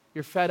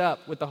 You're fed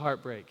up with the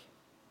heartbreak.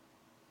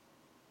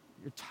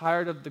 You're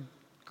tired of the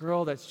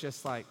girl that's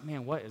just like,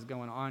 man, what is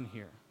going on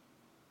here?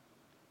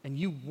 And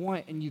you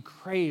want and you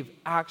crave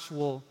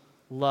actual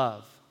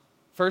love.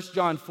 1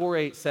 John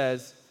 4:8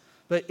 says,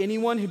 but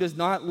anyone who does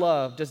not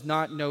love does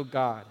not know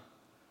God,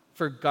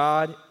 for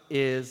God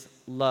is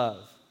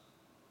love.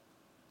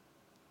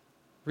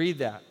 Read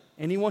that.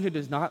 Anyone who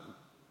does not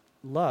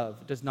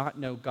love does not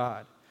know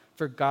God,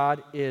 for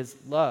God is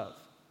love.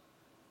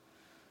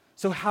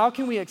 So how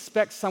can we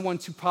expect someone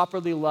to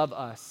properly love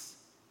us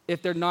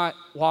if they're not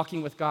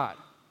walking with God?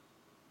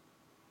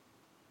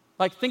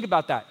 Think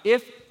about that.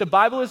 If the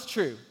Bible is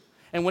true,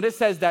 and when it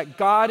says that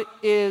God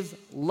is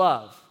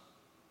love,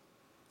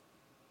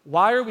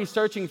 why are we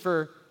searching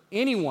for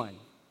anyone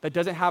that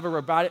doesn't have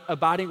a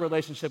abiding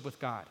relationship with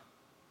God?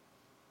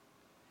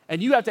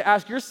 And you have to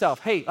ask yourself,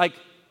 hey,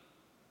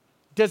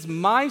 does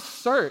my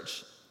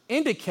search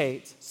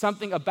indicate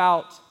something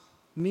about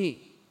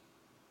me?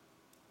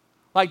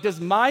 Does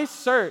my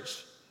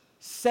search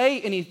say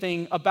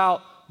anything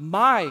about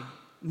my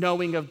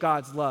knowing of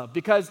God's love.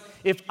 Because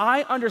if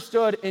I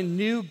understood and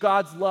knew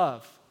God's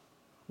love,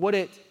 would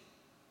it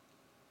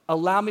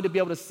allow me to be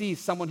able to see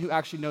someone who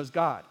actually knows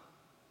God?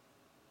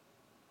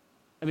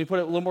 Let me put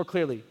it a little more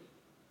clearly.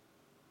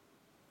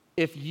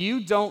 If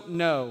you don't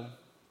know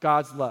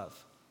God's love,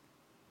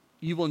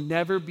 you will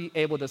never be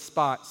able to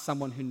spot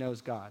someone who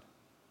knows God.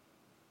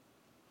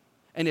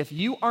 And if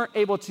you aren't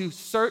able to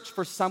search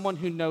for someone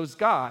who knows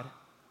God,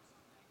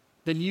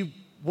 then you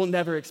will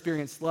never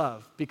experience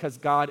love because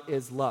God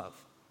is love.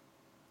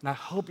 And I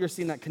hope you're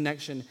seeing that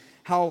connection,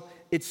 how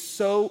it's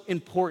so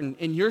important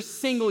in your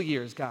single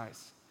years,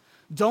 guys.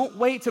 Don't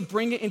wait to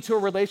bring it into a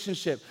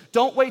relationship.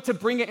 Don't wait to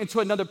bring it into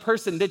another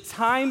person. The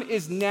time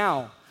is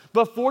now.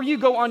 Before you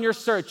go on your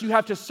search, you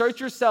have to search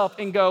yourself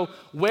and go,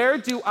 where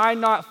do I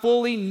not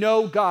fully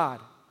know God?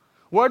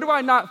 Where do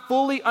I not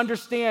fully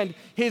understand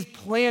his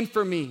plan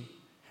for me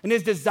and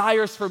his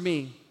desires for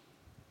me?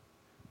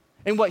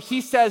 And what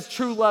he says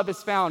true love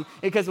is found.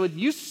 Because when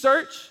you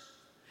search,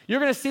 you're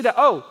going to see that,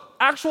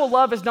 actual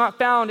love is not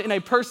found in a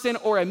person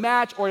or a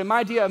match or in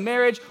my idea of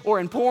marriage or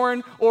in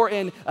porn or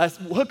in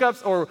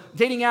hookups or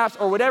dating apps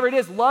or whatever it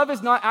is. Love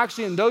is not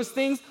actually in those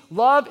things.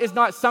 Love is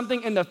not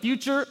something in the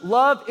future.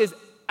 Love is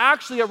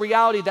actually a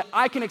reality that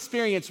I can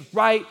experience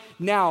right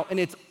now, and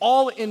it's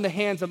all in the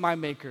hands of my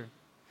maker.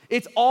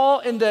 It's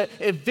all in the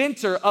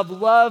inventor of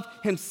love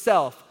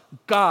himself,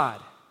 God.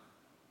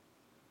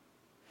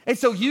 And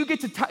so you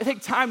get to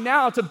take time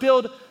now to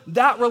build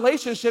that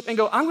relationship and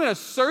go, I'm going to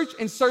search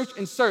and search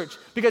and search.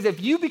 Because if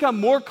you become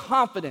more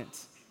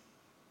confident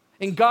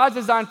in God's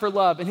design for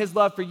love and his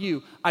love for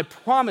you, I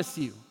promise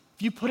you,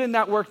 if you put in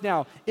that work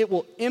now, it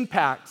will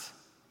impact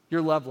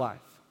your love life.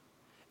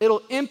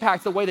 It'll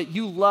impact the way that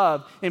you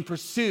love and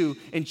pursue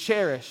and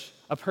cherish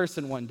a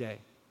person one day.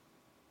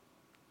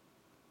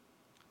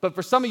 But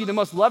for some of you, the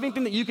most loving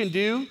thing that you can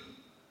do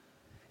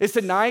is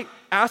tonight,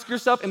 ask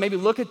yourself and maybe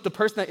look at the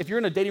person that, if you're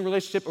in a dating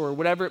relationship or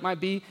whatever it might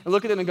be, and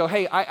look at them and go,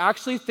 hey, I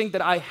actually think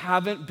that I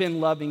haven't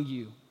been loving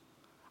you.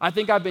 I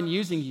think I've been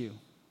using you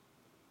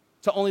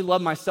to only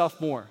love myself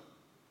more.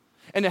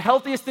 And the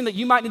healthiest thing that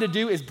you might need to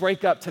do is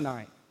break up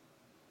tonight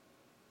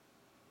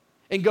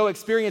and go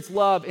experience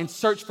love and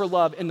search for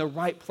love in the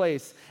right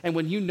place. And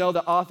when you know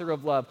the author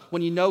of love,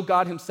 when you know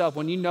God himself,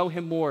 when you know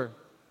him more,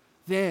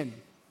 then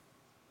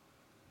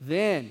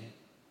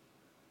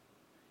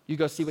you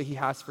go see what he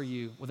has for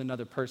you with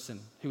another person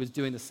who is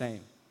doing the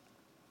same.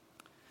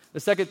 The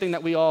second thing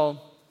that we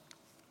all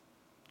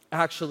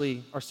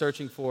actually are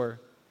searching for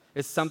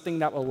is something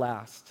that will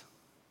last.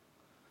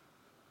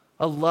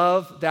 A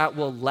love that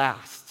will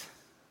last.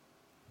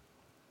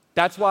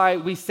 That's why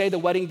we say the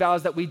wedding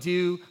vows that we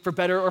do, for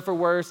better or for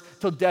worse,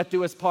 till death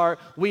do us part.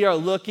 We are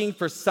looking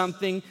for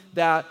something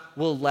that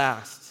will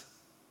last.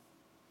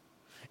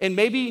 And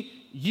maybe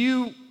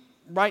you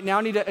right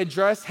now need to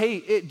address,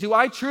 hey, do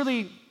I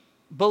truly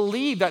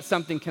believe that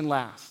something can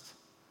last?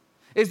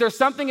 Is there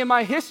something in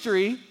my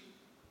history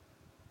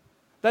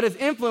that is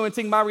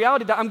influencing my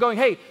reality that I'm going,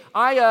 hey,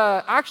 I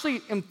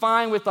actually am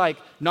fine with like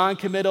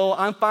non-committal.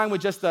 I'm fine with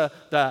just the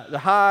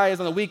highs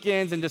on the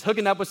weekends and just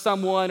hooking up with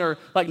someone, or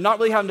like not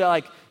really having to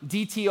like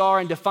DTR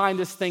and define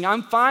this thing.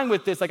 I'm fine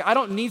with this. Like I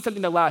don't need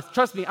something to last.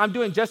 Trust me, I'm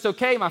doing just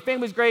okay. My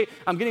family's great.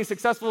 I'm getting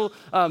successful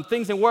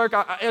things in work.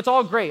 It's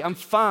all great. I'm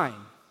fine.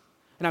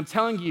 And I'm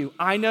telling you,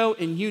 I know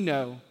and you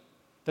know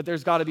that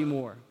there's got to be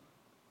more.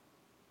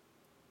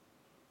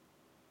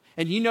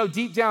 And you know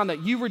deep down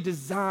that you were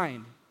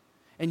designed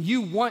and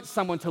you want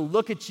someone to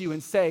look at you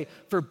and say,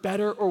 for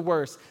better or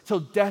worse, till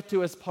death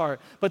do us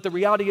part. But the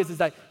reality is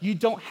that you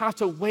don't have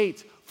to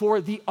wait for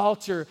the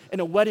altar in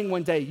a wedding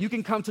one day. You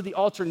can come to the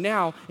altar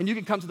now, and you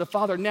can come to the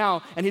Father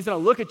now, and he's going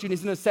to look at you and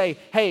he's going to say,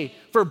 hey,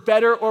 for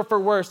better or for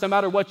worse, no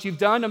matter what you've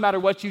done, no matter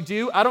what you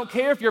do, I don't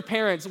care if your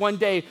parents one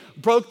day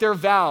broke their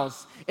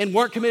vows and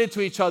weren't committed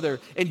to each other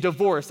and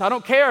divorced. I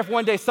don't care if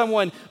one day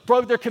someone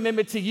broke their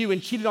commitment to you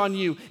and cheated on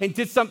you and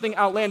did something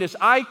outlandish.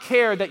 I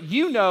care that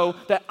you know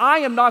that I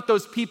am not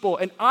those people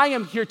and I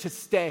am here to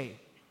stay.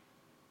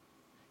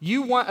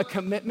 You want a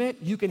commitment,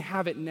 you can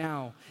have it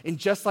now. And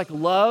just like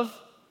love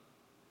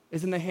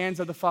is in the hands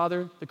of the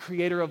Father, the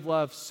creator of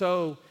love,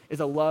 so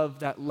is a love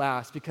that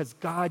lasts, because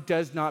God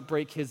does not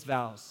break his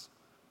vows.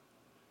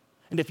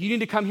 And if you need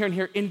to come here and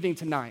hear anything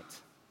tonight,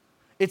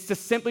 it's to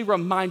simply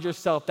remind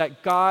yourself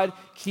that God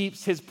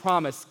keeps his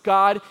promise.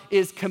 God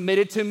is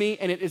committed to me,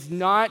 and it is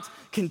not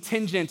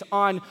contingent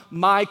on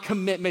my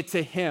commitment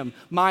to him.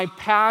 My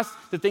past,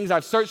 the things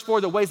I've searched for,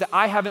 the ways that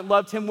I haven't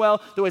loved him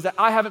well, the ways that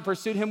I haven't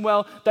pursued him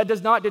well, that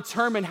does not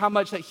determine how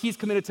much that he's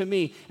committed to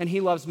me and he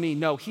loves me.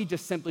 No, he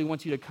just simply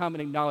wants you to come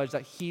and acknowledge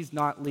that he's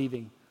not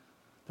leaving.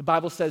 The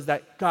Bible says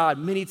that God,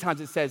 many times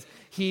it says,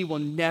 he will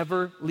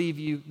never leave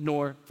you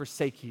nor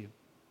forsake you.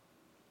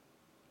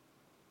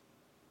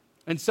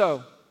 And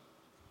so,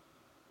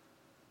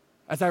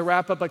 as I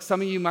wrap up, like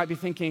some of you might be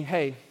thinking,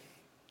 hey,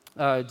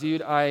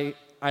 dude, I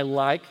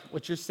like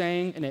what you're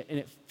saying, and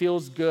it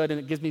feels good, and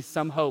it gives me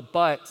some hope.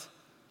 But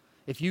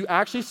if you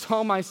actually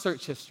saw my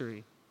search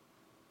history,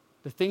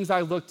 the things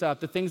I looked up,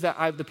 the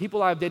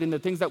people I've dated, and the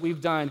things that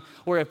we've done,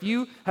 or if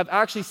you have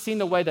actually seen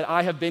the way that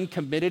I have been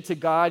committed to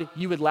God,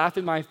 you would laugh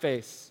in my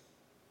face.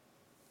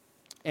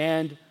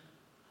 And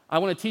I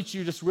want to teach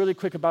you just really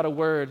quick about a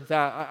word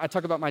that I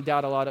talk about my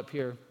dad a lot up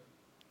here.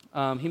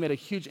 He made a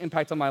huge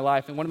impact on my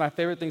life, and one of my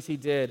favorite things he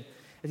did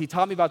is he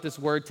taught me about this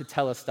word,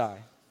 tetelestai.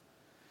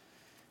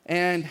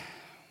 And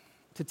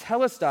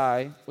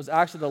tetelestai was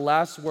actually the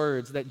last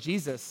words that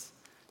Jesus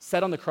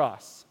said on the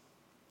cross.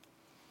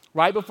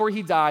 Right before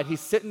he died,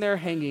 he's sitting there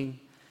hanging,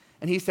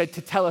 and he said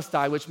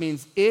tetelestai, which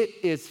means it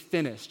is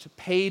finished,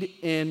 paid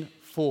in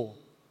full.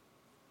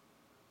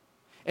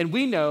 And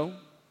we know,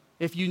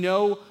 if you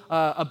know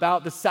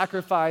about the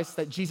sacrifice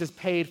that Jesus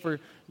paid for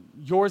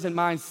yours and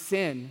mine's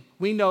sin,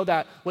 we know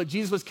that what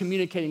Jesus was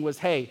communicating was,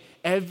 hey,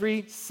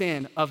 every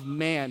sin of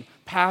man,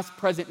 past,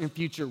 present, and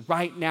future,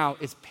 right now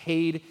is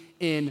paid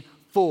in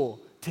full,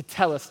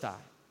 tetelestai.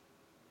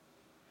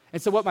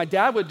 And so what my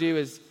dad would do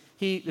is,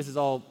 this is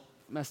all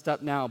messed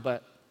up now,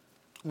 but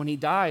when he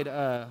died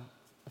a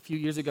few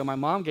years ago, my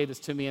mom gave this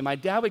to me, and my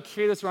dad would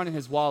carry this around in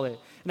his wallet.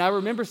 And I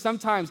remember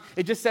sometimes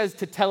it just says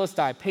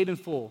tetelestai, paid in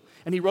full.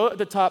 And he wrote at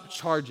the top,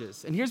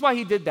 charges. And here's why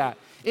he did that.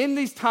 In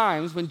these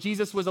times when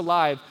Jesus was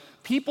alive,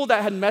 people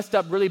that had messed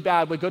up really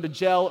bad would go to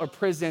jail or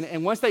prison,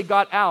 and once they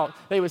got out,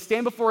 they would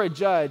stand before a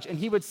judge, and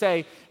he would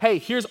say, hey,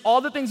 here's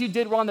all the things you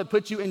did wrong that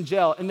put you in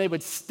jail, and they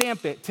would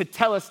stamp it,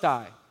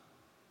 tetelestai.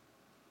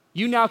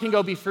 You now can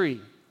go be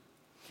free.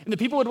 And the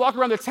people would walk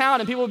around the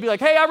town, and people would be like,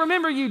 hey, I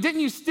remember you.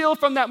 Didn't you steal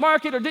from that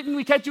market, or didn't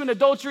we catch you in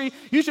adultery?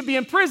 You should be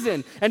in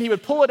prison. And he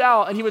would pull it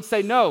out, and he would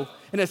say no.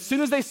 And as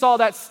soon as they saw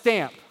that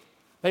stamp,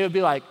 they would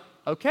be like,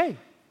 okay,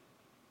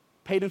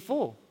 paid in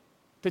full.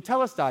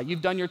 Tetelestai,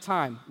 you've done your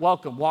time.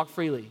 Welcome, walk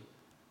freely.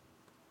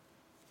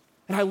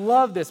 And I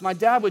love this. My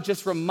dad would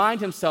just remind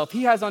himself.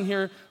 He has on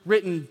here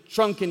written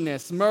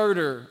drunkenness,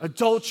 murder,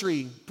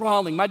 adultery,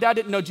 brawling. My dad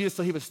didn't know Jesus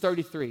till he was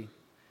 33.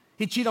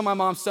 He cheated on my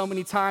mom so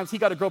many times. He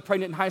got a girl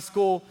pregnant in high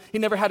school. He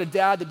never had a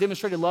dad that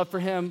demonstrated love for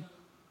him.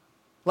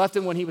 Left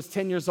him when he was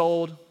 10 years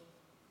old.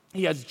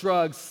 He has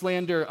drugs,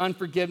 slander,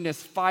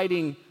 unforgiveness,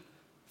 fighting,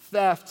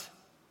 theft,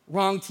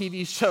 wrong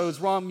TV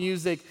shows, wrong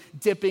music,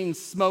 dipping,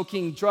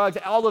 smoking, drugs,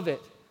 all of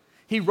it.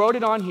 He wrote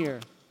it on here.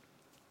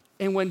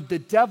 And when the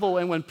devil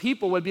and when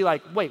people would be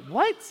like, wait,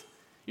 what?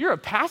 You're a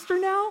pastor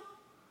now?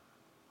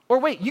 Or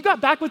wait, you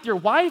got back with your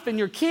wife and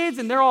your kids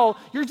and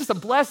you're just a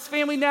blessed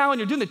family now and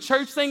you're doing the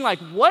church thing? Like,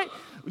 what?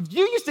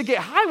 You used to get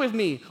high with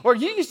me, or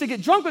you used to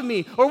get drunk with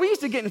me, or we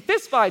used to get in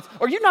fist fights,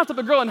 or you knocked up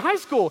a girl in high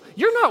school.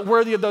 You're not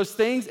worthy of those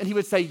things. And he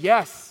would say,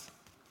 yes,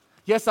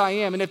 I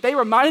am. And if they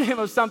reminded him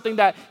of something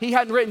that he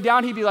hadn't written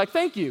down, he'd be like,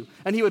 thank you.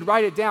 And he would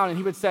write it down and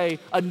he would say,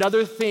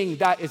 another thing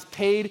that is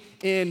paid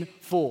in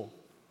full.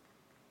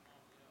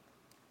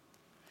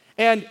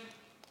 And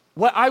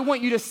what I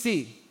want you to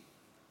see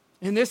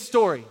in this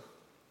story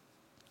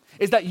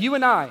is that you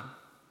and I,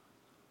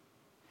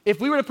 if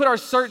we were to put our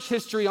search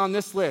history on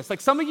this list,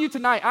 like some of you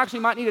tonight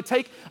actually might need to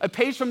take a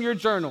page from your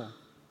journal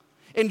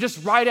and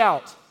just write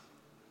out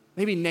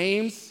maybe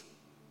names,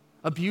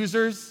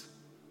 abusers,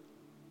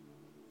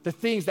 the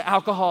things, the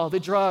alcohol, the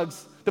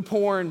drugs, the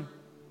porn,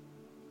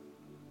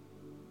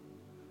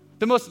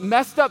 the most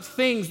messed up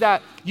things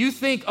that you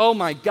think, oh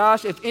my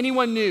gosh, if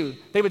anyone knew,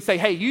 they would say,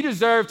 hey, you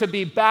deserve to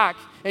be back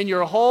in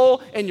your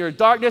hole, in your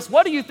darkness.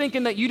 What are you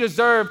thinking that you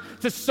deserve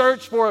to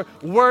search for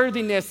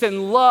worthiness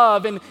and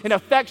love and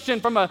affection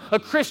from a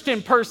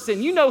Christian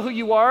person? You know who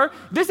you are.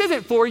 This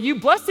isn't for you.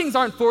 Blessings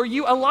aren't for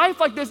you. A life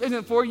like this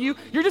isn't for you.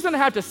 You're just going to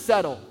have to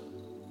settle.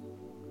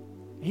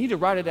 You need to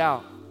write it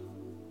out.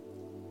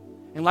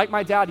 And like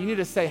my dad, you need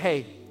to say,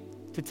 hey,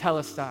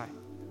 tetelestai,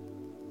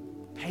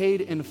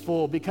 paid in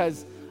full,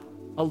 because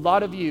a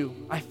lot of you,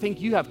 I think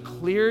you have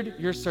cleared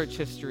your search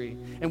history.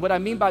 And what I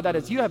mean by that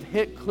is you have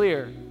hit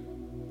clear.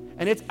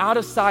 And it's out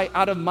of sight,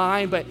 out of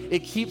mind, but it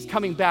keeps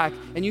coming back.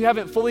 And you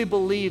haven't fully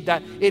believed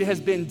that it has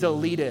been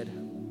deleted.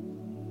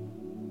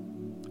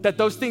 That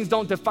those things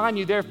don't define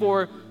you,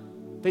 therefore,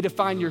 they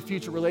define your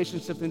future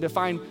relationships and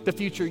define the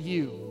future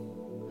you.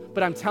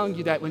 But I'm telling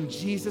you that when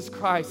Jesus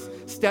Christ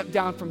stepped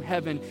down from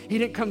heaven, he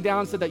didn't come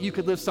down so that you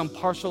could live some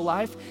partial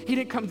life. He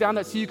didn't come down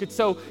that so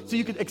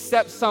you could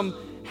accept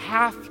some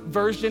half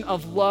version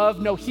of love.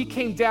 No, he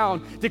came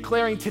down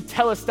declaring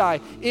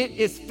tetelestai, it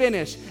is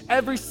finished.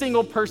 Every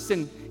single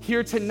person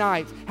here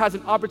tonight has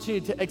an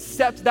opportunity to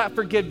accept that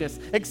forgiveness,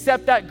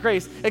 accept that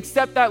grace,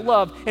 accept that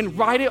love, and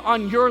write it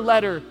on your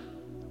letter.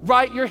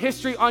 Write your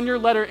history on your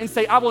letter and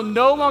say, I will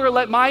no longer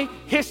let my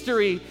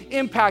history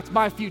impact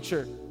my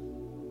future.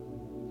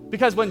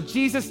 Because when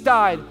Jesus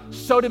died,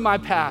 so did my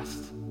past.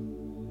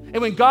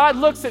 And when God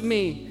looks at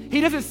me,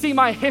 he doesn't see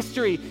my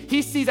history.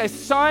 He sees a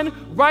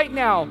son right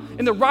now,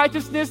 and the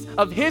righteousness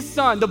of his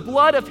son, the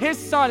blood of his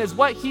son is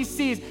what he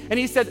sees. And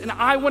he says, and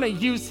I want to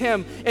use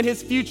him in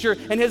his future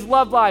and his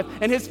love life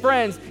and his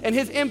friends and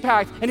his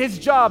impact and his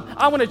job.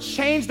 I want to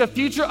change the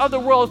future of the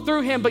world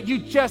through him, but you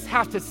just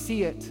have to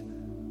see it.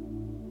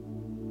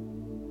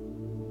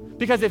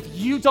 Because if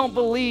you don't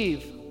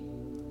believe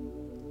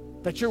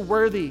that you're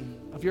worthy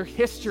of your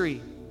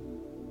history,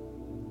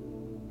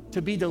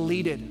 to be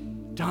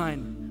deleted,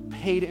 done,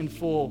 paid in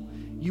full,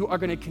 you are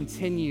gonna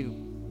continue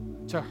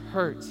to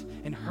hurt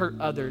and hurt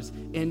others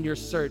in your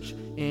search,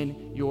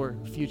 in your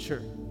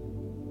future.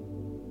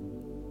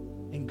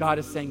 And God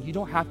is saying, you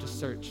don't have to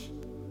search.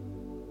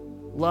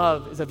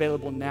 Love is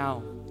available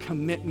now.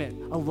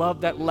 Commitment, a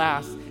love that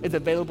lasts, is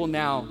available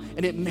now.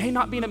 And it may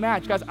not be in a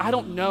match. Guys, I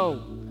don't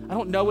know. I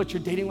don't know what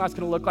your dating life's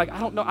gonna look like. I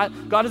don't know.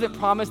 God doesn't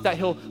promise that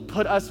he'll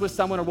put us with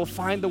someone or we'll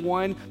find the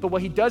one. But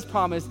what he does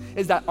promise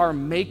is that our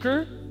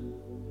maker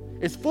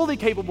is fully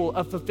capable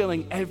of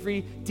fulfilling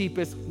every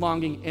deepest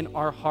longing in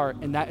our heart,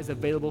 and that is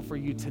available for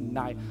you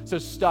tonight. So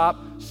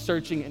stop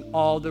searching in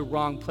all the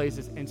wrong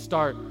places and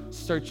start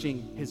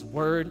searching his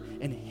word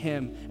and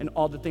him and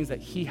all the things that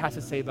he has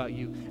to say about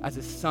you as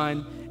his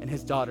son and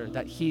his daughter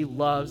that he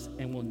loves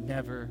and will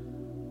never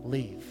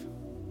leave.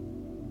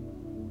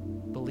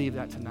 Believe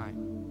that tonight.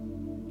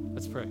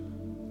 Let's pray.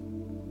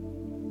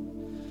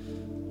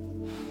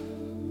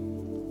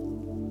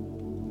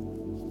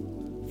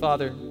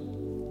 Father,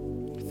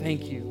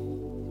 thank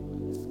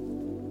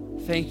you.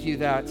 Thank you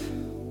that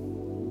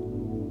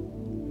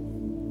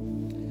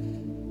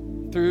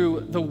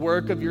through the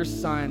work of your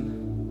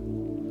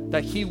Son,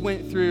 that he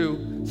went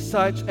through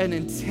such an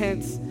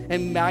intense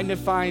and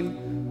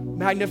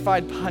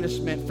magnified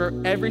punishment for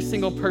every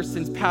single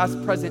person's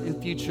past, present,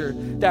 and future,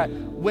 that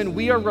when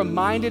we are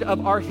reminded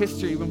of our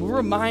history, when we're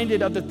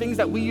reminded of the things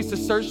that we used to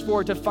search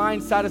for to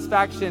find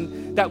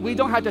satisfaction, that we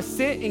don't have to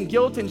sit in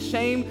guilt and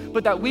shame,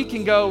 but that we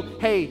can go,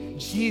 hey,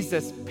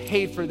 Jesus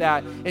paid for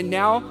that. And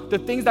now the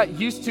things that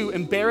used to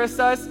embarrass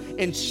us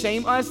and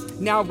shame us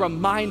now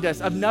remind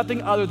us of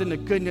nothing other than the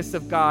goodness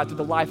of God through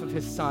the life of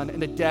his Son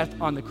and the death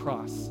on the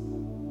cross.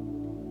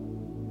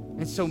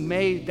 And so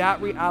may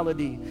that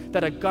reality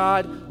that a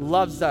God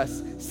loves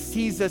us,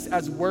 sees us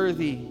as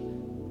worthy,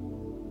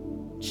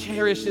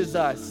 cherishes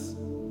us,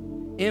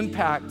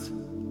 impact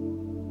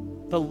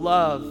the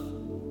love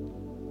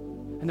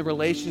and the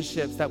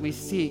relationships that we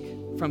seek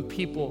from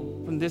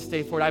people from this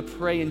day forward. I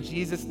pray in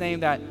Jesus' name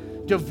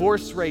that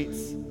divorce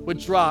rates would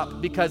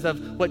drop because of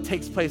what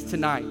takes place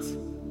tonight.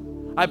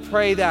 I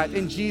pray that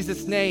in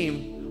Jesus'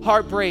 name,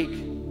 heartbreak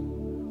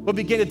will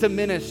begin to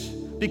diminish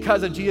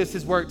because of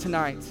Jesus' work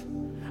tonight.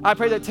 I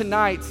pray that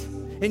tonight,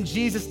 in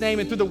Jesus' name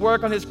and through the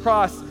work on his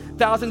cross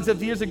thousands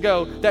of years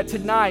ago, that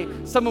tonight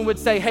someone would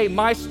say, hey,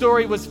 my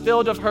story was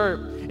filled of hurt.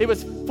 It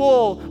was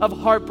full of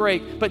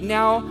heartbreak, but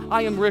now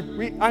I am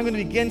I'm going to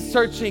begin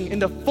searching in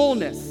the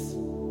fullness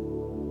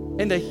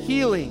and the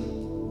healing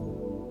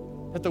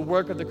that the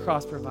work of the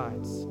cross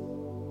provides.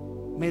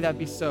 May that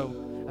be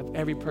so of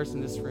every person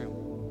in this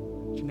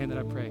room. In your name that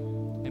I pray,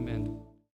 amen.